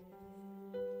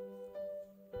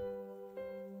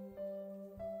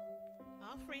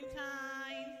 Offering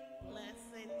time,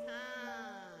 blessing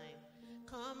time.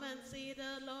 Come and see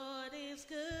the Lord is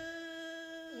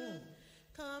good.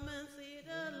 Come and see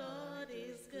the Lord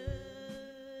is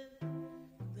good.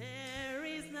 There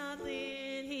is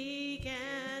nothing he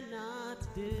cannot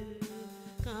do.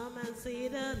 Come and see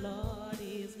the Lord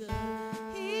is good.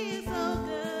 He is so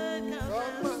good.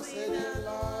 Come and see the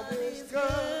Lord is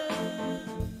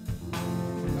good.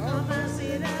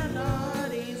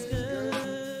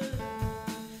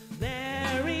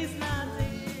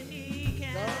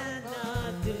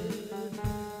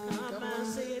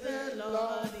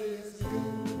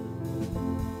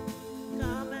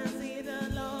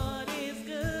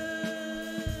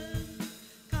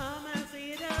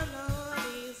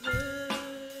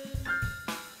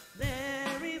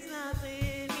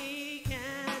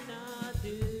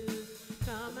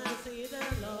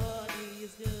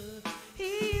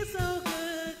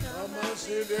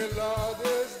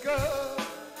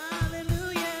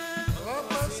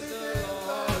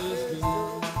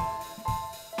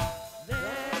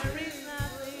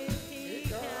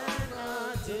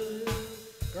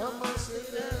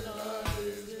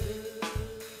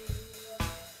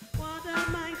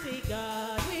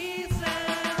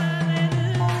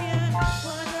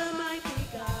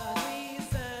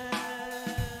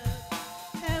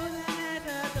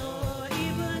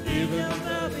 angels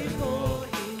bow before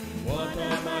him. What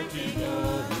a mighty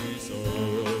God we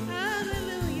serve.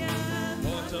 Hallelujah.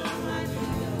 What a mighty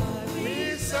God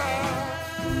we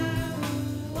serve.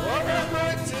 What a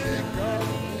mighty God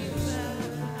we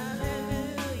serve.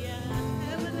 Hallelujah.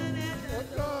 Heaven and earth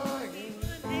adore him.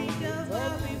 Angels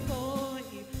bow before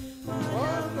him.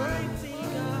 What a mighty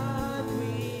God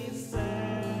we serve.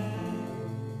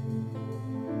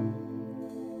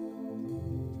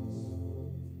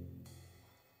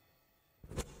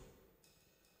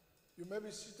 You may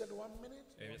be seated 1 minute.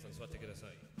 皆さん座ってくださ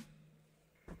い。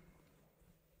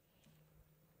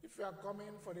 If you are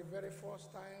coming for the very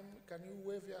first time, can you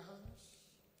wave your hands?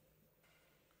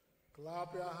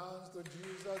 Clap your hands to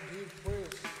Jesus. Give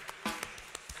praise.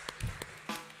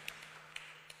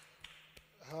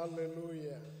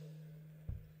 Hallelujah.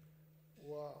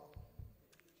 Wow.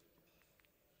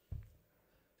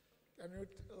 Can you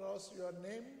tell us your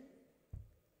name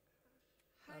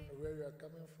and where you are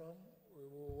coming from? We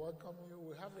will welcome you.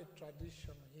 We have a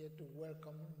tradition here to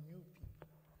welcome new people.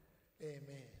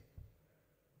 Amen.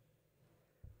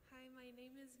 Hi, my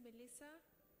name is Melissa.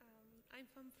 I'm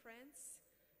from France,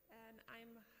 and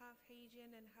I'm half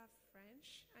Haitian and half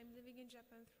French. I'm living in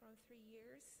Japan for 3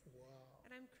 years, Wow.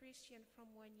 and I'm Christian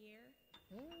from 1 year.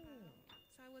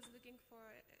 So I was looking for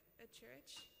a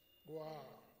church. Wow.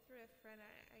 Through a friend,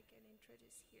 I can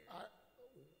introduce here.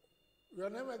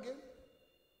 Your name again?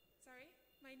 Sorry,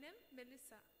 my name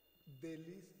Melissa.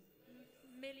 Melissa.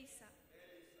 Melissa.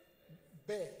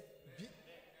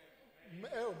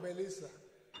 Oh, Melissa.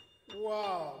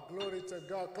 Wow, glory to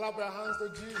God. Clap your hands to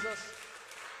Jesus.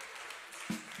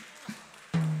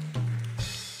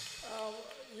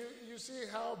 You see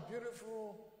how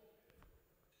beautiful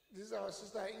this our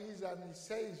sister is, and he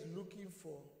says he's looking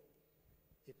for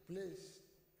a place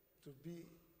to be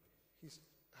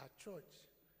her church.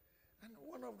 And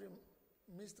one of the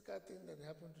mystical things that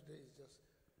happened today is just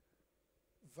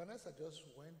Vanessa just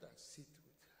went and sit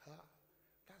with her.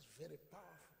 That's very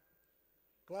powerful.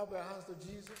 Clap your hands to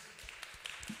Jesus.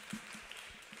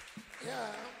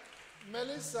 Yeah,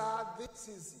 Melissa, this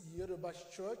is Yoruba's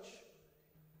church,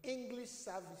 English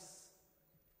service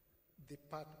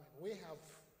department. We have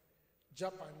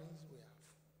Japanese, we have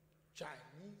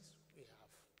Chinese, we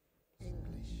have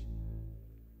English.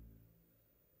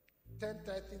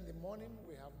 10:30 in the morning,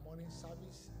 we have morning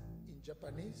service in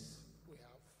Japanese. We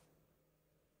have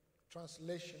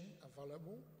translation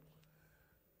available.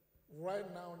 Right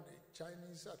now, the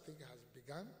Chinese, I think, has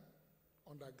begun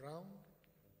underground.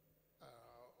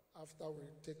 After we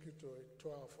take you to a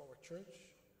tour of our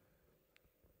church,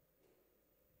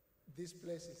 this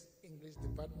place is English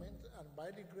department, and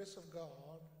by the grace of God,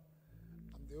 I'm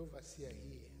the overseer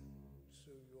here.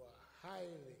 So you are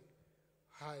highly,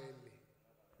 highly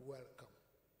welcome.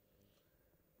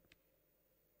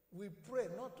 We pray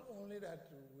not only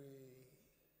that we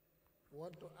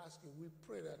want to ask you, we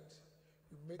pray that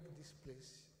you make this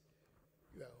place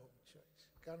your home church.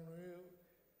 Can we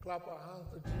clap our hands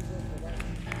to Jesus for that?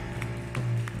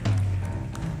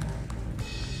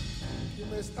 You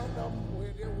may stand up.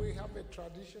 We have a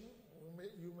tradition.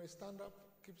 You may stand up,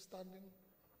 keep standing.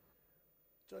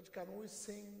 Church, can we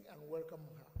sing and welcome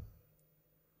her?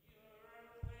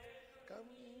 Come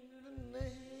in the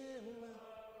name.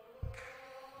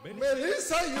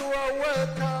 Melissa, you are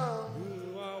welcome.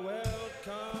 You are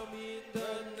welcome in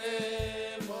the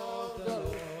name of the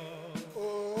Lord.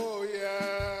 Oh,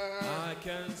 yeah. I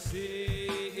can see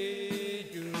in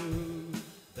you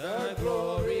the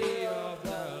glory of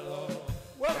the Lord.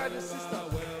 Where are the You sisters? are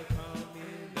welcome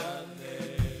in the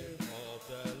name of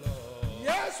the Lord.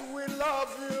 Yes, we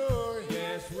love you.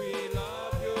 Yes, we love